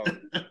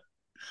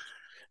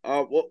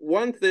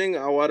 One thing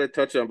I want to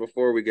touch on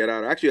before we get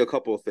out, actually, a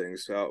couple of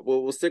things.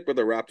 We'll stick with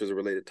the Raptors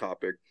related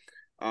topic.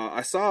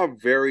 I saw a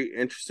very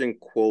interesting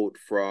quote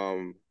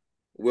from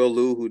Will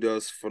Liu, who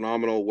does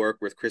phenomenal work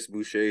with Chris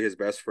Boucher, his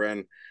best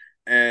friend,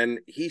 and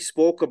he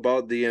spoke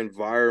about the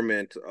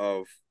environment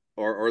of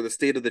or the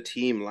state of the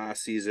team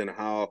last season,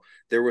 how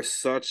there was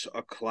such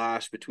a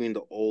clash between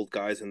the old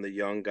guys and the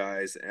young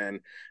guys, and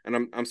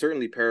I'm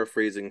certainly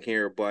paraphrasing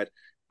here, but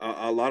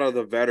a lot of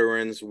the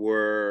veterans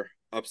were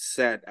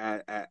upset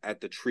at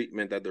the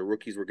treatment that the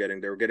rookies were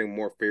getting. They were getting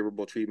more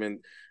favorable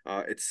treatment.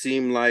 It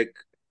seemed like,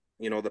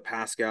 the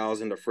Pascals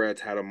and the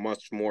Freds had a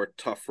much more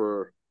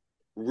tougher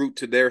route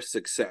to their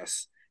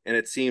success. And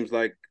it seems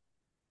like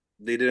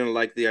they didn't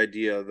like the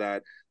idea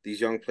that these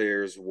young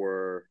players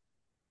were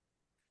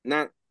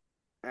not,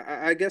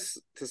 I guess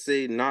to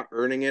say not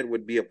earning it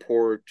would be a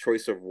poor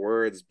choice of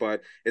words,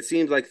 but it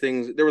seems like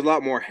there was a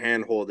lot more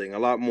hand holding, a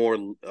lot more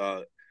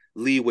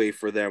leeway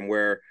for them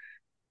where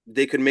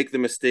they could make the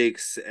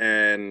mistakes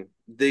and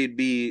they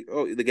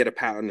get a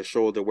pat on the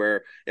shoulder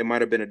where it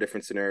might have been a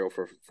different scenario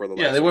for the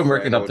Yeah, likes they of weren't Fred,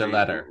 working up the OG.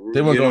 ladder.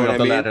 They weren't You know going what up I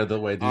the mean? ladder the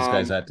way these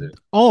guys Um, had to.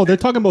 Oh, they're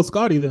talking about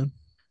Scotty then.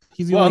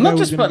 He's the Well, only guy not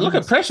who's just, gonna but look at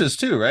miss. Precious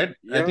too, right? I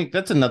yeah, think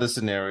that's another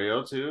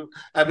scenario too,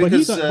 But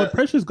because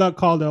Precious got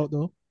called out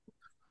though.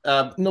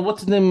 no,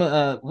 what's the name?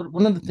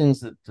 One of the things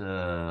that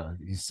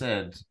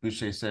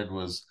Boucher said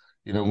was,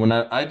 when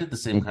I did the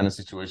same kind of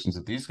situations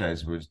that these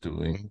guys were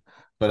doing,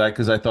 but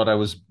because I thought I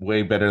was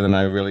way better than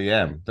I really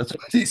am. That's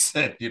what he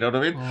said. You know what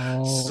I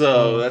mean?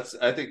 So Oh,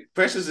 I think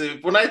Precious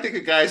when I think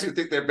of guys who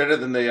think they're better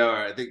than they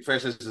are, I think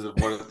Precious is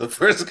one of the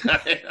first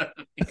guy,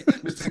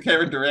 Mr.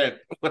 Kevin Durant.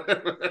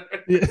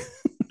 yeah.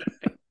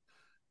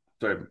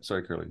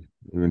 Sorry, Curly,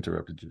 we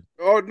interrupted you.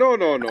 oh,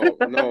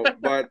 no,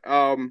 but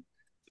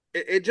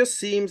it just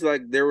seems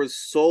like there was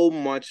so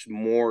much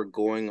more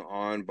going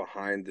on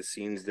behind the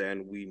scenes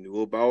than we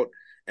knew about.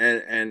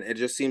 And it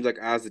just seems like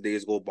as the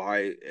days go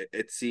by,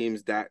 it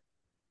seems that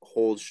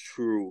holds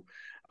true.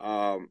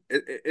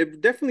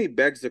 It definitely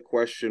begs the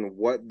question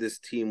what this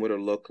team would have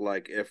looked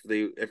like if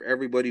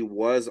everybody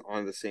was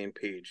on the same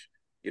page.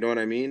 You know what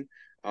I mean?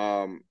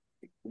 Um,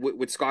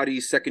 would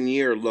Scotty's second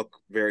year look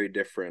very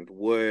different?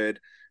 Would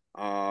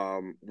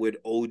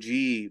OG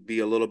be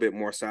a little bit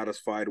more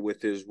satisfied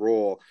with his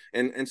role,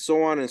 and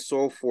so on and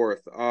so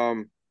forth.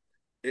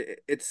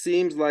 It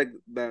seems like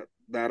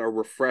that a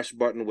refresh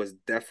button was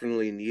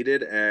definitely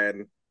needed,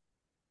 and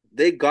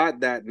they got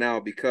that now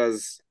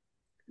because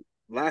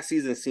last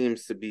season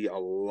seems to be a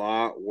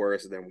lot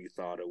worse than we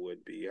thought it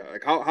would be.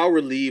 Like how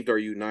relieved are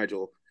you,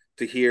 Nigel,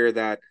 to hear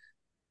that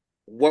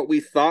what we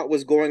thought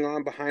was going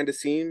on behind the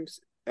scenes,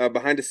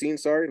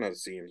 sorry, not the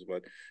scenes,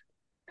 but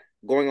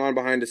going on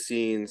behind the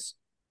scenes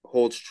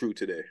holds true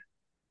today.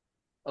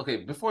 Okay,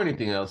 before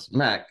anything else,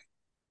 Mac,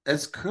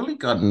 has Curly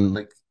gotten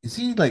like is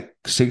he like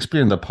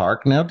Shakespeare in the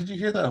Park now? Did you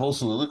hear that whole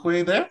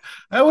soliloquy there?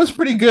 That was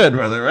pretty good,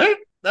 brother, right?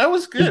 That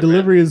was His good, man.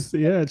 delivery is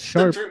it's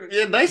sharp,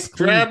 Yeah, it's nice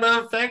clean.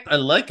 drama effect. I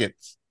like it.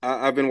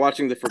 I've been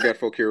watching The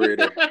Forgetful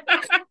Curator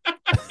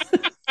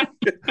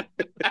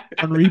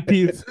On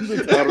repeat.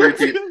 on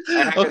repeat.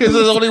 I Okay, haven't so there's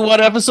been. only one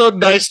episode.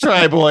 Nice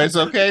try, boys.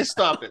 Okay,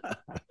 stop it.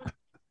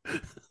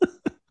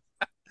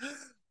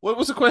 What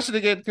was the question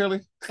again,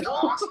 Curly?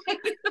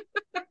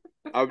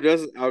 I'm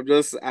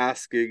just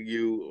asking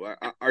you.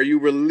 Are you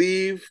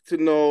relieved to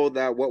know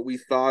that what we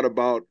thought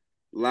about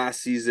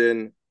last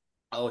season,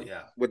 Oh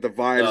yeah. with the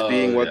vibes Oh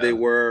being what they yeah.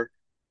 were,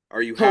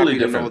 are you Totally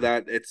happy to know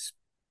different. that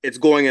it's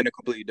going in a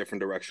completely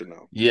different direction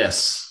now?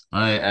 Yes,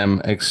 I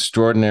am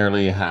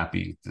extraordinarily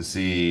happy to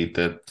see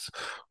that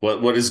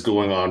what is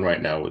going on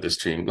right now with this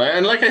team.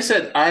 And like I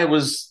said, I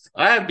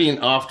have been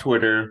off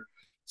Twitter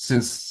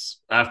since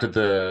after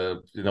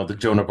the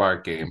Joan of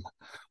Arc game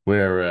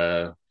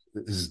where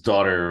his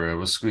daughter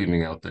was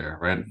screaming out there,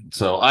 right?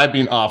 So I've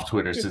been off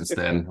Twitter since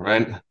then,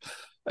 right?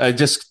 I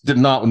just did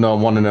not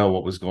want to know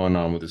what was going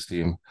on with this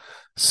team.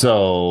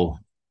 So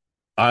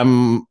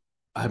I'm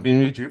I've been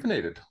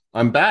rejuvenated.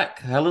 I'm back.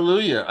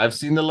 Hallelujah. I've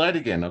seen the light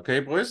again. Okay,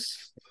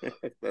 boys.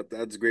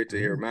 That's great to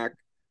hear, Mac.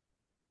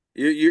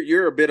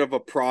 You're a bit of a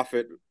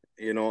prophet,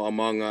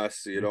 among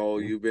us.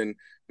 You've been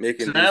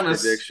making these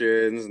Travis.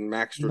 predictions and Nah,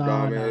 nah.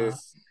 Maxstradamus.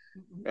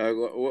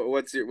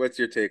 What's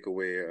your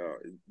takeaway?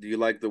 Do you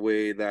like the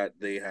way that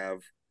they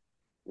have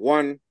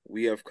one?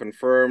 We have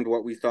confirmed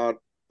what we thought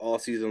all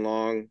season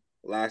long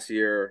last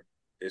year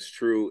is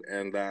true,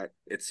 and that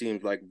it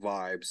seems like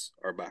vibes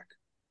are back.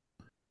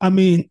 I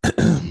mean,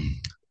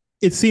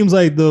 it seems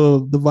like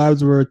the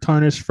vibes were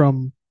tarnished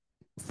from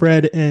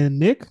Fred and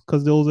Nick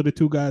because those are the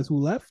two guys who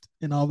left,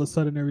 and all of a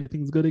sudden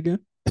everything's good again.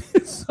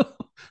 so,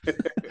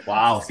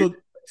 Wow. so I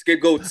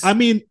Scapegoats.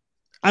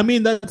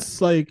 mean,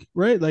 that's like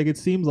right. Like it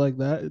seems like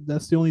that.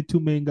 That's the only two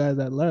main guys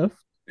that left,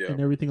 Yeah.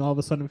 and everything all of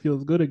a sudden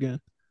feels good again.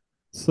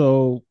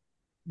 So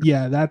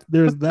yeah, that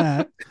there's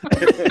that.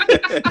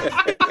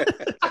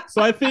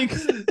 So I think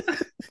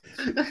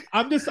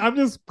I'm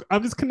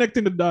just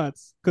connecting the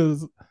dots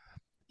because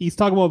he's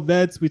talking about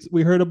vets.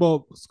 We heard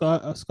about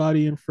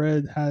Scotty and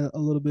Fred had a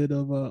little bit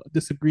of a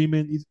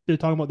disagreement. They're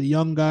talking about the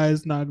young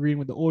guys not agreeing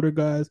with the older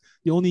guys.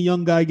 The only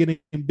young guy getting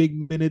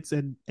big minutes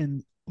and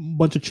a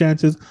bunch of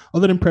chances,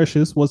 other than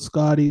Precious, was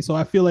Scotty. So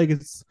I feel like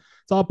it's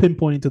all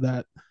pinpointing to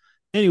that.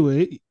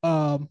 Anyway,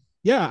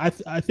 yeah,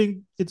 I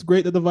think it's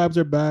great that the vibes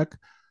are back.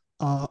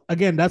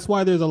 Again, that's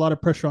why there's a lot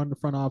of pressure on the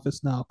front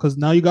office now because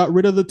now you got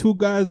rid of the two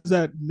guys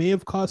that may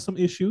have caused some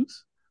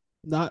issues,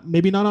 not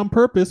maybe not on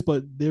purpose,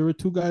 but there were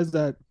two guys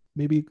that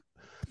maybe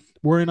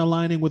weren't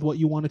aligning with what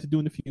you wanted to do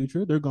in the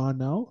future. They're gone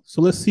now.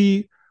 So let's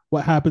see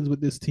what happens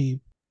with this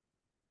team.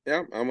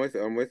 Yeah, I'm with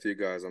you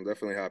guys. I'm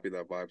definitely happy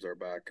that vibes are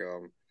back.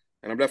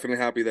 And I'm definitely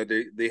happy that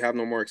they have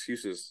no more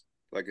excuses.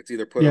 Like it's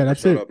either put Yeah, up or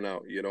that's shut it. up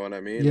now. You know what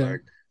I mean? Yeah.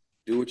 Like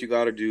do what you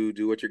got to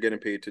do what you're getting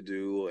paid to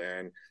do,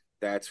 and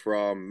that's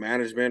from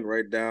management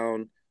right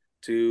down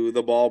to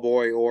the ball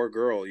boy or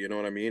girl. You know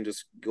what I mean?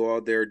 Just go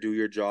out there, do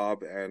your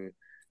job,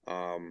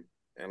 um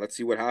and let's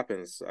see what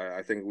happens.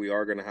 I think we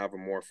are going to have a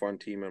more fun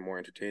team and more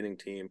entertaining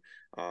team.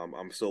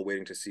 I'm still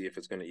waiting to see if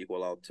it's going to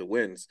equal out to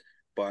wins,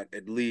 but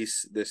at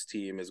least this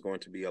team is going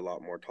to be a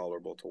lot more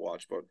tolerable to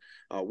watch. But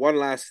one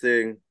last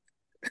thing,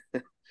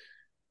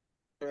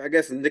 I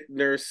guess Nick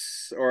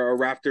Nurse or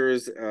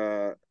Raptors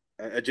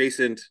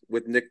adjacent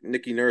with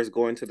Nicky Nurse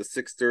going to the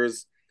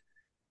Sixers.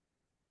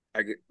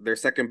 Their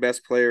second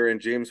best player in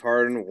James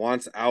Harden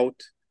wants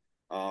out.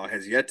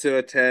 Has yet to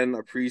attend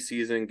a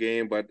preseason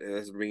game, but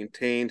has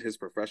maintained his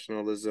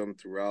professionalism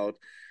throughout.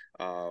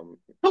 How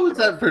You is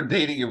know, that for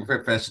dating and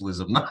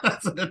professionalism? Not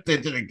as an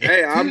attention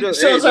hey, I'm again.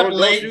 just hey, Shows up don't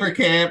late for shoot.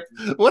 camp.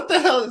 What the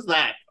hell is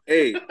that?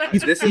 Hey,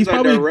 this He's is a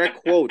probably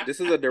direct quote. This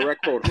is a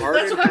direct quote. That's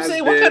Harden what I'm has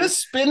saying. What kind of been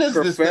spin is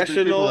this that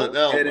the people are? professional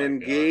Oh and my god!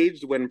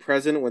 engaged when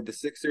present with the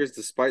Sixers,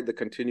 despite the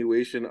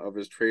continuation of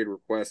his trade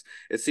request.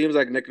 It seems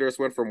like Nick Nurse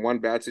went from one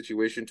bad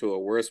situation to a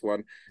worse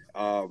one.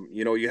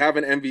 You have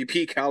an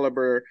MVP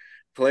caliber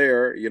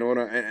player,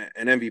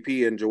 an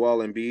MVP in Joel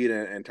Embiid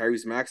and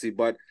Tyrese Maxey,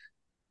 but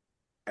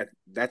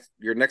that's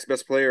your next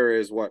best player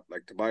is what,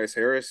 like Tobias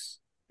Harris,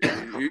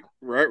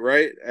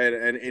 right,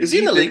 and Is he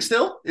in he's the league been.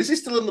 still? Is he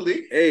still in the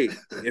league? Hey,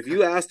 if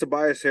you ask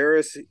Tobias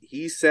Harris,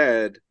 he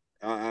said,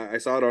 I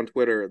saw it on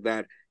Twitter,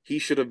 that he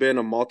should have been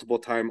a multiple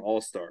time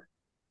All Star.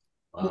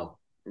 Wow.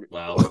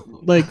 Wow.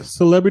 like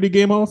celebrity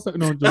game all star.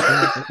 No, I'm joking.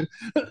 I'm joking.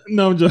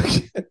 No, I'm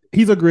joking.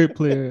 He's a great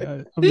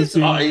player. I'm just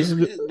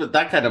being. But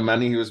that kind of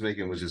money he was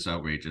making was just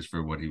outrageous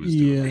for what he was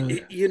doing. Yeah,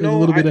 You it was a know,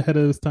 little I bit ahead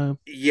of his time.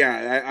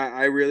 yeah,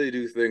 I really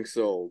do think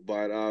so.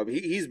 But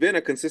he's been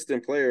a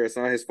consistent player. It's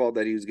not his fault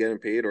that he was getting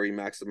paid or he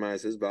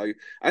maximized his value.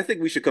 I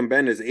think we should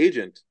commend his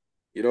agent.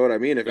 You know what I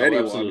mean? If No,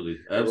 anyone, absolutely,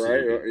 right?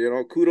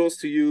 absolutely. Kudos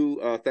to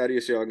you,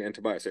 Thaddeus Young and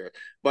Tobias Harris.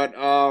 But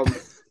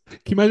Can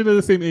you imagine they're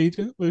the same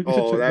agent? We should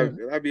oh, check that.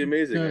 that'd be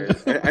amazing.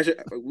 Yeah. I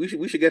should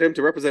we should get him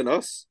to represent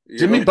us. You know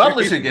Jimmy what I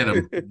Butler mean? should get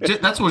him.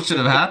 That's what should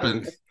have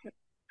happened.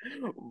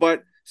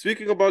 But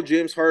speaking about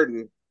James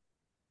Harden,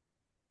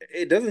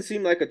 it doesn't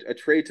seem like a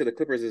trade to the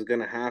Clippers is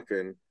going to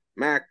happen.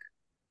 Mac,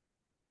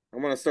 I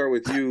want to start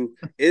with you.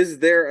 Is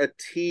there a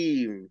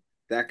team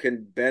that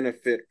can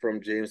benefit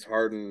from James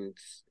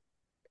Harden's,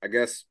 I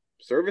guess,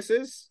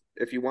 services?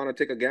 If you want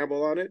to take a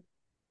gamble on it,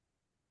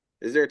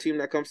 is there a team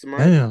that comes to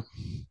mind? Damn,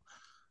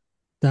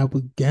 that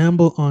would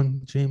gamble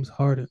on James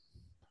Harden.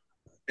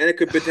 And it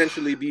could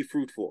potentially be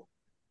fruitful.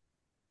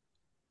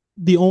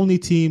 The only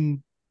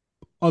team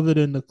other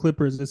than the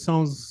Clippers, it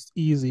sounds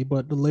easy,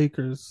 but the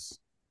Lakers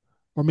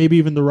or maybe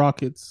even the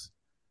Rockets.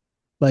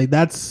 Like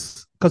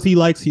that's because he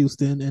likes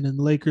Houston, and in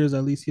the Lakers,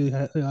 at least he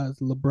has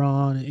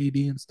LeBron and AD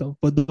and stuff.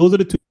 But those are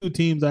the two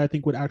teams that I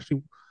think would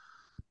actually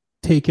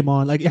take him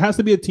on. Like it has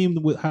to be a team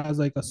that has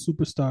like a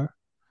superstar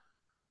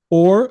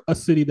or a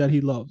city that he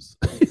loves.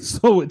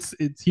 So it's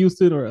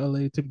Houston or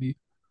LA to me.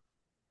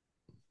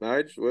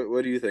 Nige,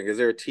 what do you think? Is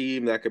there a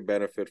team that could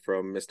benefit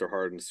from Mr.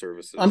 Harden's I'm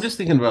services? just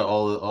thinking about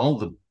all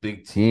the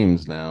big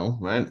teams now,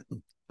 right?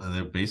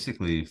 They're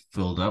basically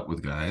filled up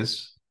with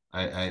guys.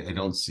 I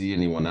don't see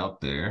anyone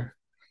out there.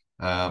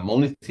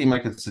 Only team I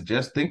could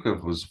think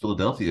of was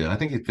Philadelphia. I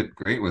think he'd fit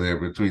great with there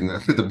between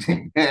the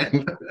big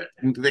man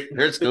and Nick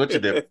Nurse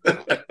coaching him.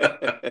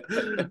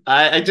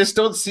 I just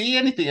don't see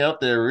anything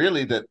out there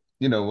really that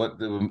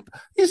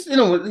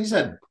he's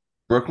had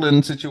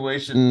Brooklyn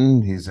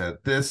situation, he's had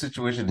this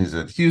situation, he's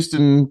had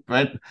Houston,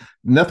 right?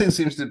 Nothing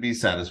seems to be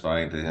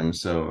satisfying to him.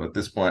 So at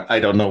this point, I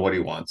don't know what he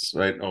wants,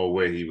 right? Or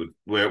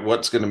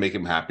what's going to make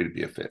him happy to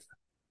be a fit.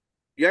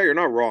 Yeah, you're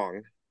not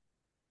wrong,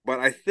 but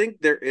I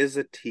think there is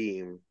a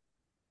team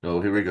Oh,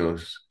 here we go. in,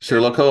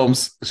 Sherlock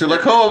Holmes.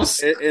 Sherlock Holmes.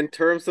 in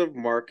terms of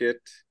market,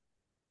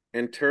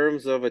 in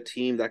terms of a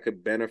team that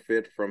could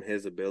benefit from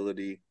his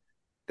ability,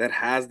 that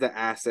has the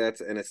assets,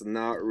 and it's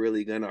not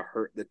really gonna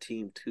hurt the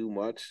team too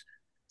much.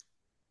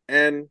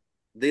 And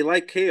they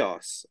like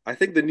chaos. I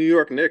think the New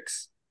York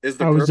Knicks is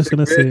the I was just perfect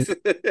gonna say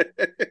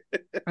fit.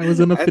 I was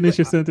gonna I th- finish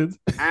your sentence.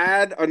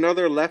 Add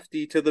another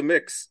lefty to the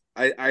mix.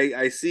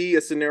 I see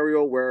a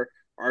scenario where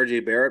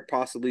RJ Barrett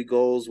possibly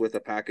goes with a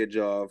package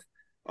of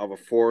a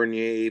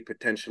Fournier,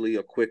 potentially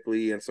a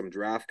Quickly, and some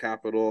draft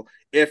capital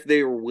if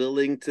they were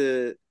willing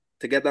to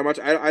get that much.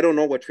 I don't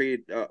know what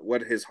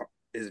his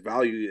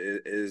value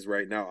is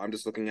right now. I'm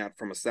just looking at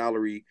from a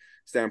salary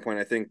standpoint.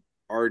 I think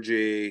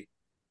RJ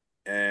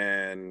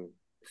and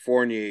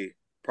Fournier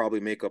probably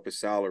make up his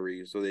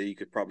salary so that you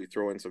could probably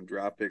throw in some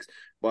draft picks.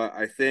 But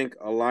I think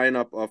a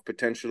lineup of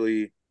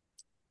potentially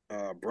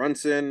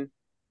Brunson,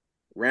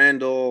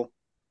 Randall,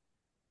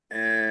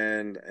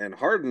 and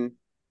Harden,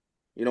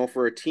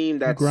 for a team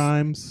that's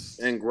Grimes.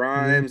 and Yeah.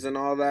 Grimes and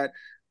all that,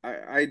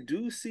 I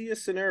do see a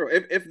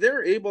scenario if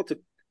they're able to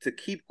to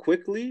keep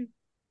quickly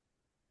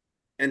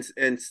and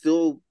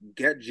still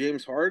get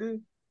James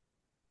Harden,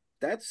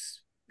 that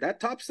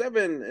top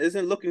seven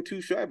isn't looking too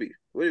shabby.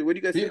 What do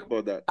you guys Yeah. think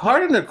about that?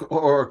 Harden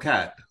or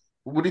Cat?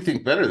 What do you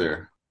think better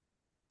there?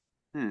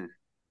 Hmm.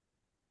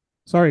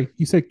 Sorry,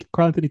 you said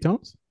Karl Anthony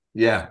Towns?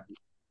 Yeah.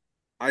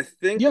 I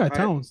think Yeah, I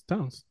Towns.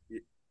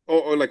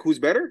 or like who's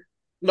better?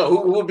 No,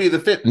 who would be the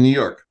fit in New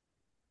York?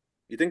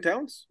 You think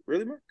Towns?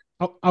 Really, Mark?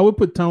 I would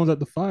put Towns at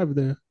the 5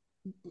 there.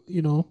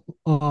 You know,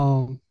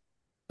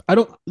 I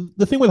don't.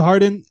 The thing with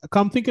Harden,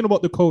 I'm thinking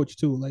about the coach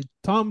too. Like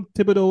Tom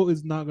Thibodeau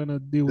is not gonna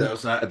deal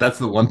with. That's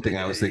the one thing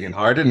I was thinking.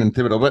 Harden and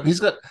Thibodeau, but he's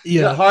got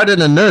Yeah,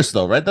 Harden and Nurse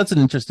though, right? That's an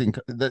interesting.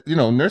 That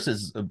Nurse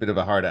is a bit of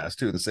a hard ass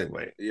too, the same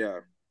way. Yeah,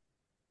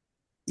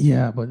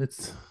 yeah, but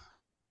it's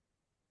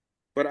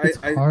but it's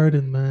I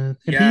Harden, man,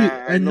 and he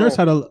yeah, I and Nurse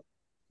know. had a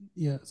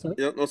yeah. Sorry.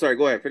 No, sorry.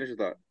 Go ahead. Finish your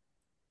thought.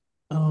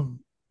 Um,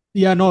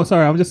 yeah, no,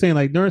 sorry. I'm just saying,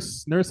 like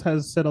Nurse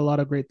has said a lot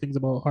of great things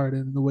about Harden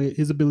and the way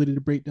his ability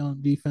to break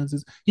down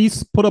defenses.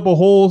 He's put up a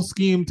whole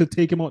scheme to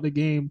take him out the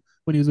game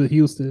when he was with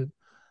Houston.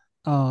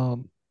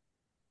 Um,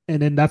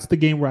 and then that's the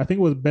game where I think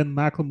it was Ben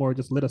McLemore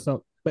just lit us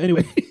up. But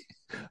anyway,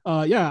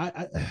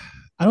 yeah,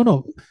 I don't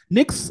know.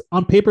 Knicks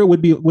on paper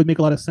would make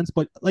a lot of sense,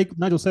 but like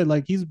Nigel said,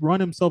 like he's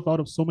run himself out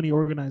of so many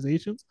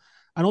organizations.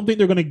 I don't think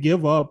they're gonna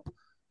give up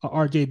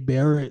RJ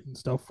Barrett and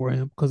stuff for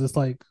him because it's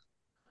like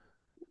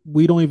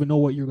we don't even know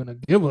what you're gonna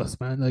give us,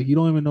 man. Like you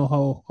don't even know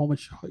how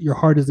much your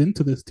heart is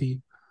into this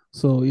team.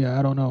 So yeah,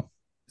 I don't know.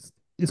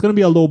 It's gonna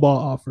be a low ball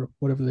offer,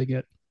 whatever they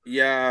get.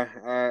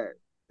 Yeah,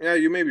 yeah,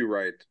 you may be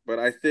right, but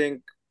I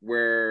think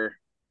where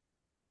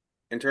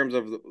in terms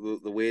of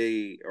the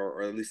way,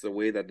 or at least the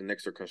way that the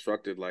Knicks are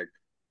constructed, like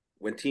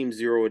when teams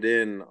zeroed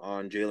in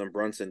on Jalen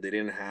Brunson, they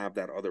didn't have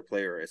that other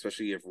player,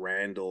 especially if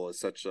Randall is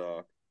such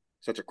a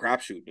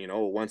crapshoot.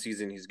 One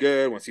season he's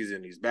good, one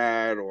season he's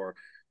bad, or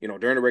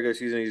during the regular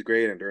season he's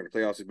great, and during the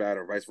playoffs he's bad,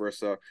 or vice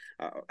versa.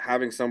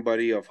 Having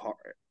somebody of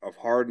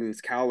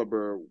Harden's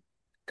caliber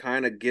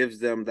kind of gives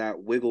them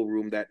that wiggle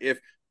room that if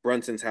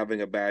Brunson's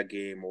having a bad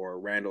game or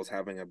Randall's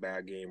having a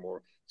bad game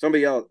or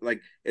somebody else,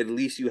 like at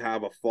least you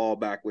have a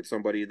fallback with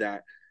somebody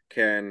that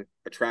can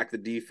attract the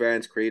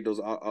defense, create those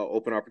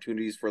open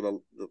opportunities for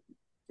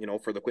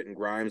for the Quentin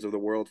Grimes of the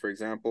world, for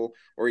example,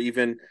 or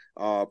even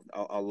a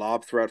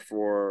lob threat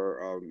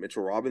for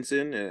Mitchell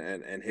Robinson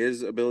and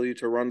his ability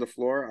to run the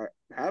floor.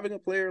 Having a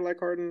player like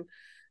Harden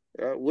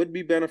would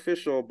be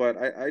beneficial, but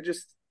I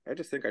just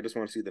think I just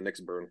want to see the Knicks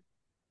burn.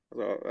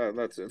 So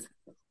that's it.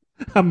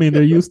 I mean,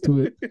 they're used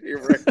to it.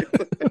 You're right.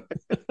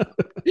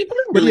 People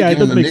are But really yeah, it giving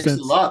does the make Knicks a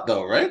sense. lot,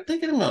 though, right? They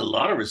give him a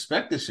lot of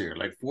respect this year,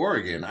 like 4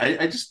 again. I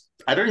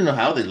don't even know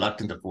how they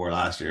lucked into 4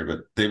 last year, but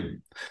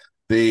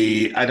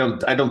I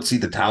don't see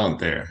the talent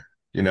there.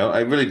 I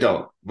really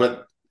don't.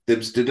 But they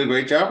just did a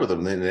great job with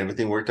them, and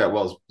everything worked out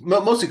well.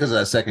 Mostly because of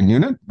that second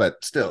unit,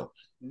 but still.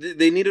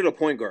 They needed a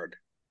point guard,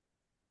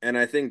 and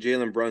I think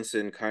Jalen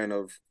Brunson kind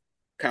of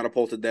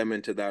catapulted them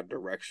into that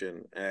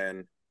direction.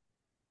 And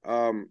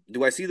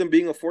do I see them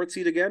being a fourth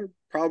seed again?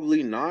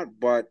 Probably not,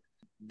 but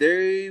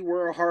they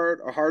were a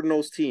hard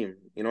nosed team.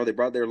 They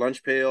brought their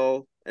lunch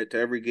pail to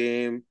every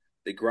game.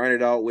 They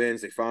grinded out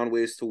wins. They found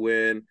ways to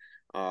win.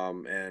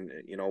 And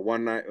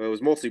one night it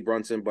was mostly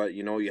Brunson, but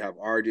you have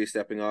RJ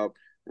stepping up,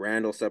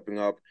 Randall stepping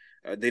up.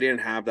 They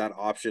didn't have that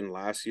option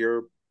last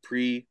year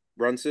pre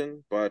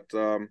Brunson, but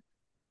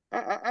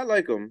I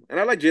like him, and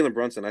I like Jalen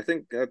Brunson. I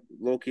think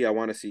low key I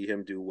want to see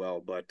him do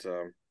well, but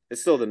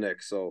it's still the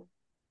Knicks, so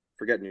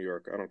forget New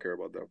York. I don't care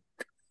about them.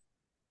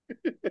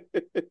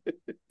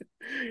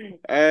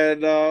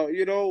 And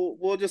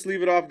we'll just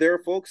leave it off there,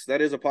 folks.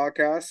 That is a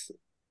podcast.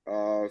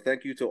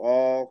 Thank you to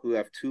all who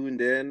have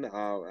tuned in.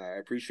 I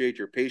appreciate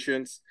your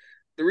patience.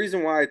 The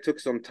reason why I took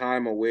some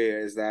time away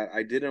is that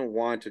I didn't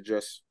want to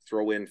just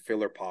throw in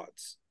filler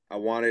pods. I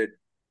wanted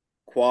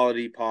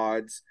quality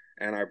pods,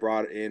 and I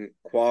brought in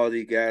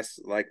quality guests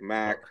like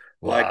Mac,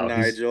 like Wow,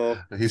 Nigel.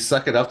 he's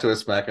sucking up to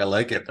us, Mac. I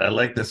like it. I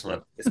like this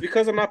one. It's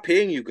because I'm not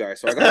paying you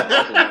guys, so I gotta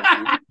compliment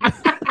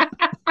you.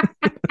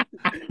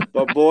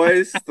 But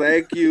boys,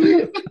 thank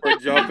you for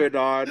jumping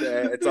on.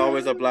 It's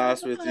always a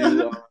blast with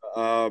you,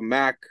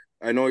 Mac.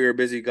 I know you're a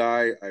busy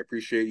guy. I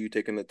appreciate you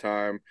taking the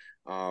time.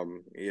 A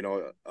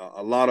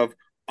lot of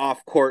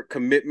off-court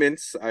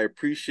commitments. I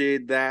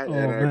appreciate that, and Oh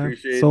I man,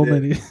 appreciate so that.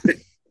 many.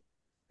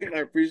 And I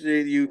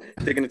appreciate you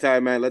taking the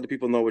time, man. Let the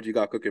people know what you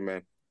got cooking,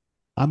 man.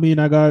 I mean,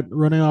 I got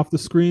running off the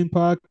screen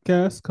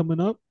podcast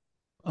coming up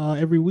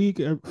every week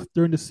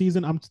during the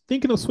season. I'm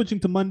thinking of switching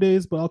to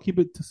Mondays, but I'll keep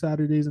it to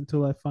Saturdays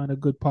until I find a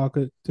good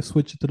pocket to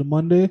switch it to the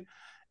Monday.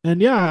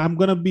 And yeah, I'm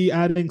gonna be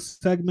adding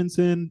segments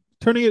in,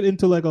 turning it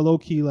into like a low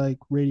key like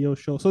radio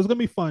show. So it's gonna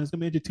be fun. It's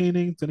gonna be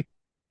entertaining. It's gonna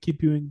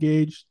keep you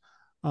engaged.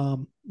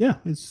 Yeah,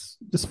 it's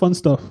just fun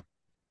stuff.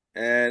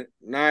 And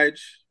Nige,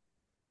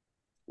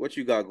 what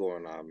you got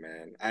going on,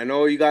 man? I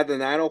know you got the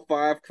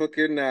 905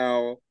 cooking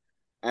now.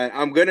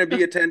 I'm gonna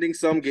be attending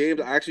some games.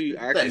 I actually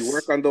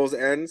work Nice. on those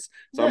ends,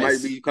 so I might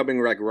Nice. be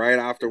coming like right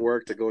after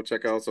work to go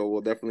check out. So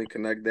we'll definitely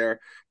connect there.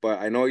 But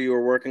I know you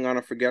were working on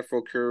a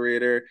Forgetful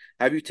Curator.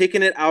 Have you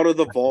taken it out of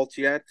the vault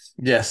yet?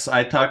 Yes,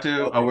 I talked to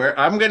Okay. Aware.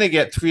 I'm going to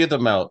get 3 of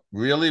them out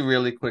really,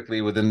 really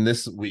quickly within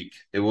this week.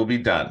 It will be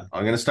done.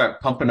 I'm going to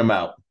start pumping them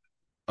out.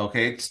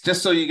 Okay, it's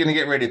just so you're going to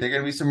get ready. There's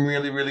going to be some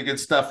really, really good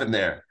stuff in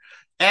there.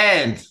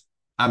 And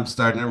I'm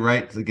starting to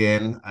write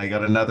again. I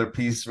got another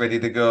piece ready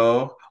to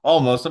go.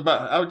 Almost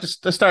about.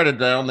 I started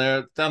down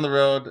there, down the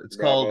road. It's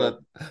called Bravo.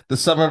 "The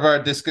Summer of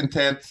Our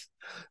Discontent."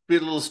 Be a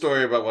little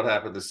story about what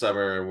happened this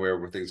summer and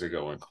where things are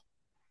going.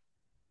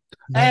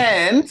 Nice.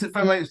 And if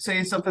I might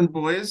say something,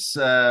 boys,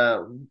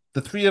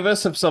 the 3 of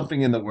us have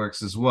something in the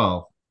works as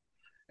well.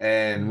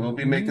 And we'll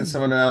be making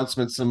some Ooh.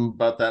 announcements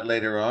about that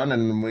later on.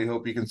 And we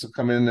hope you can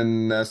come in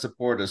and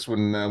support us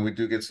when we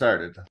do get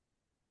started.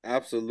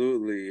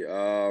 Absolutely.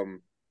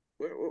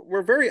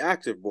 We're very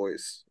active,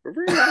 boys. We're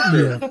very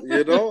active, Yeah.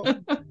 you know?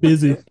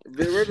 Busy.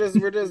 We're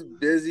just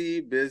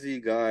busy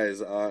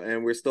guys,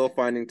 and we're still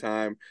finding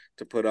time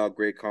to put out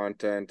great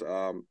content.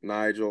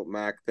 Nigel,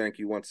 Mac, thank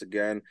you once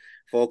again,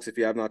 folks. If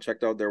you have not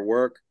checked out their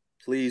work,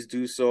 please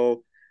do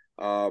so.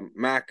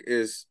 Mac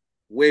is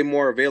way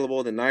more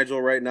available than Nigel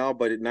right now,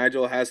 but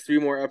Nigel has 3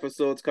 more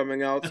episodes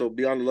coming out, so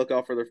be on the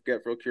lookout for the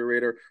Forgetful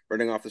Curator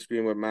running off the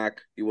screen with Mac.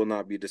 You will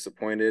not be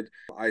disappointed.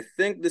 I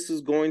think this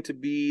is going to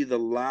be the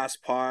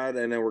last pod,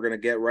 and then we're going to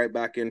get right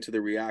back into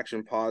the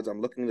reaction pods.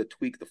 I'm looking to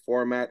tweak the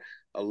format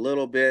a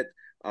little bit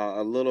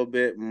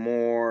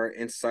more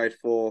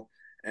insightful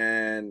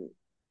and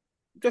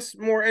just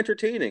more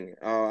entertaining.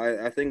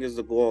 I think is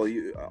the goal.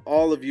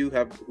 All of you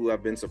who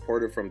have been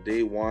supportive from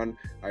day one.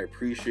 I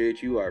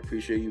appreciate you. I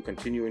appreciate you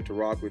continuing to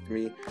rock with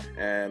me,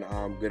 and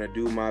I'm gonna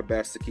do my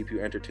best to keep you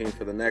entertained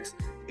for the next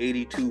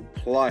 82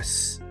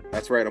 plus.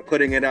 That's right. I'm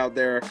putting it out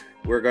there.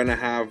 We're gonna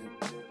have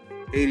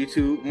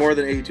 82 more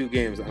than 82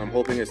 games. I'm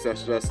hoping it's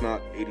just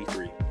not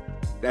 83.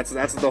 That's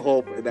the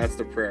hope. That's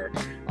the prayer.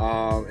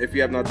 If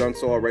you have not done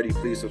so already,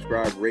 please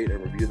subscribe, rate,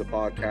 and review the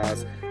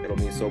podcast. It'll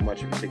mean so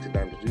much if you take the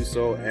time to do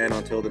so. And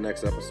until the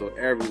next episode,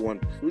 everyone,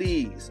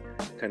 please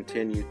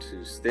continue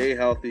to stay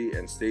healthy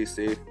and stay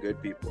safe, good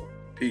people.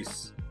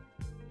 Peace.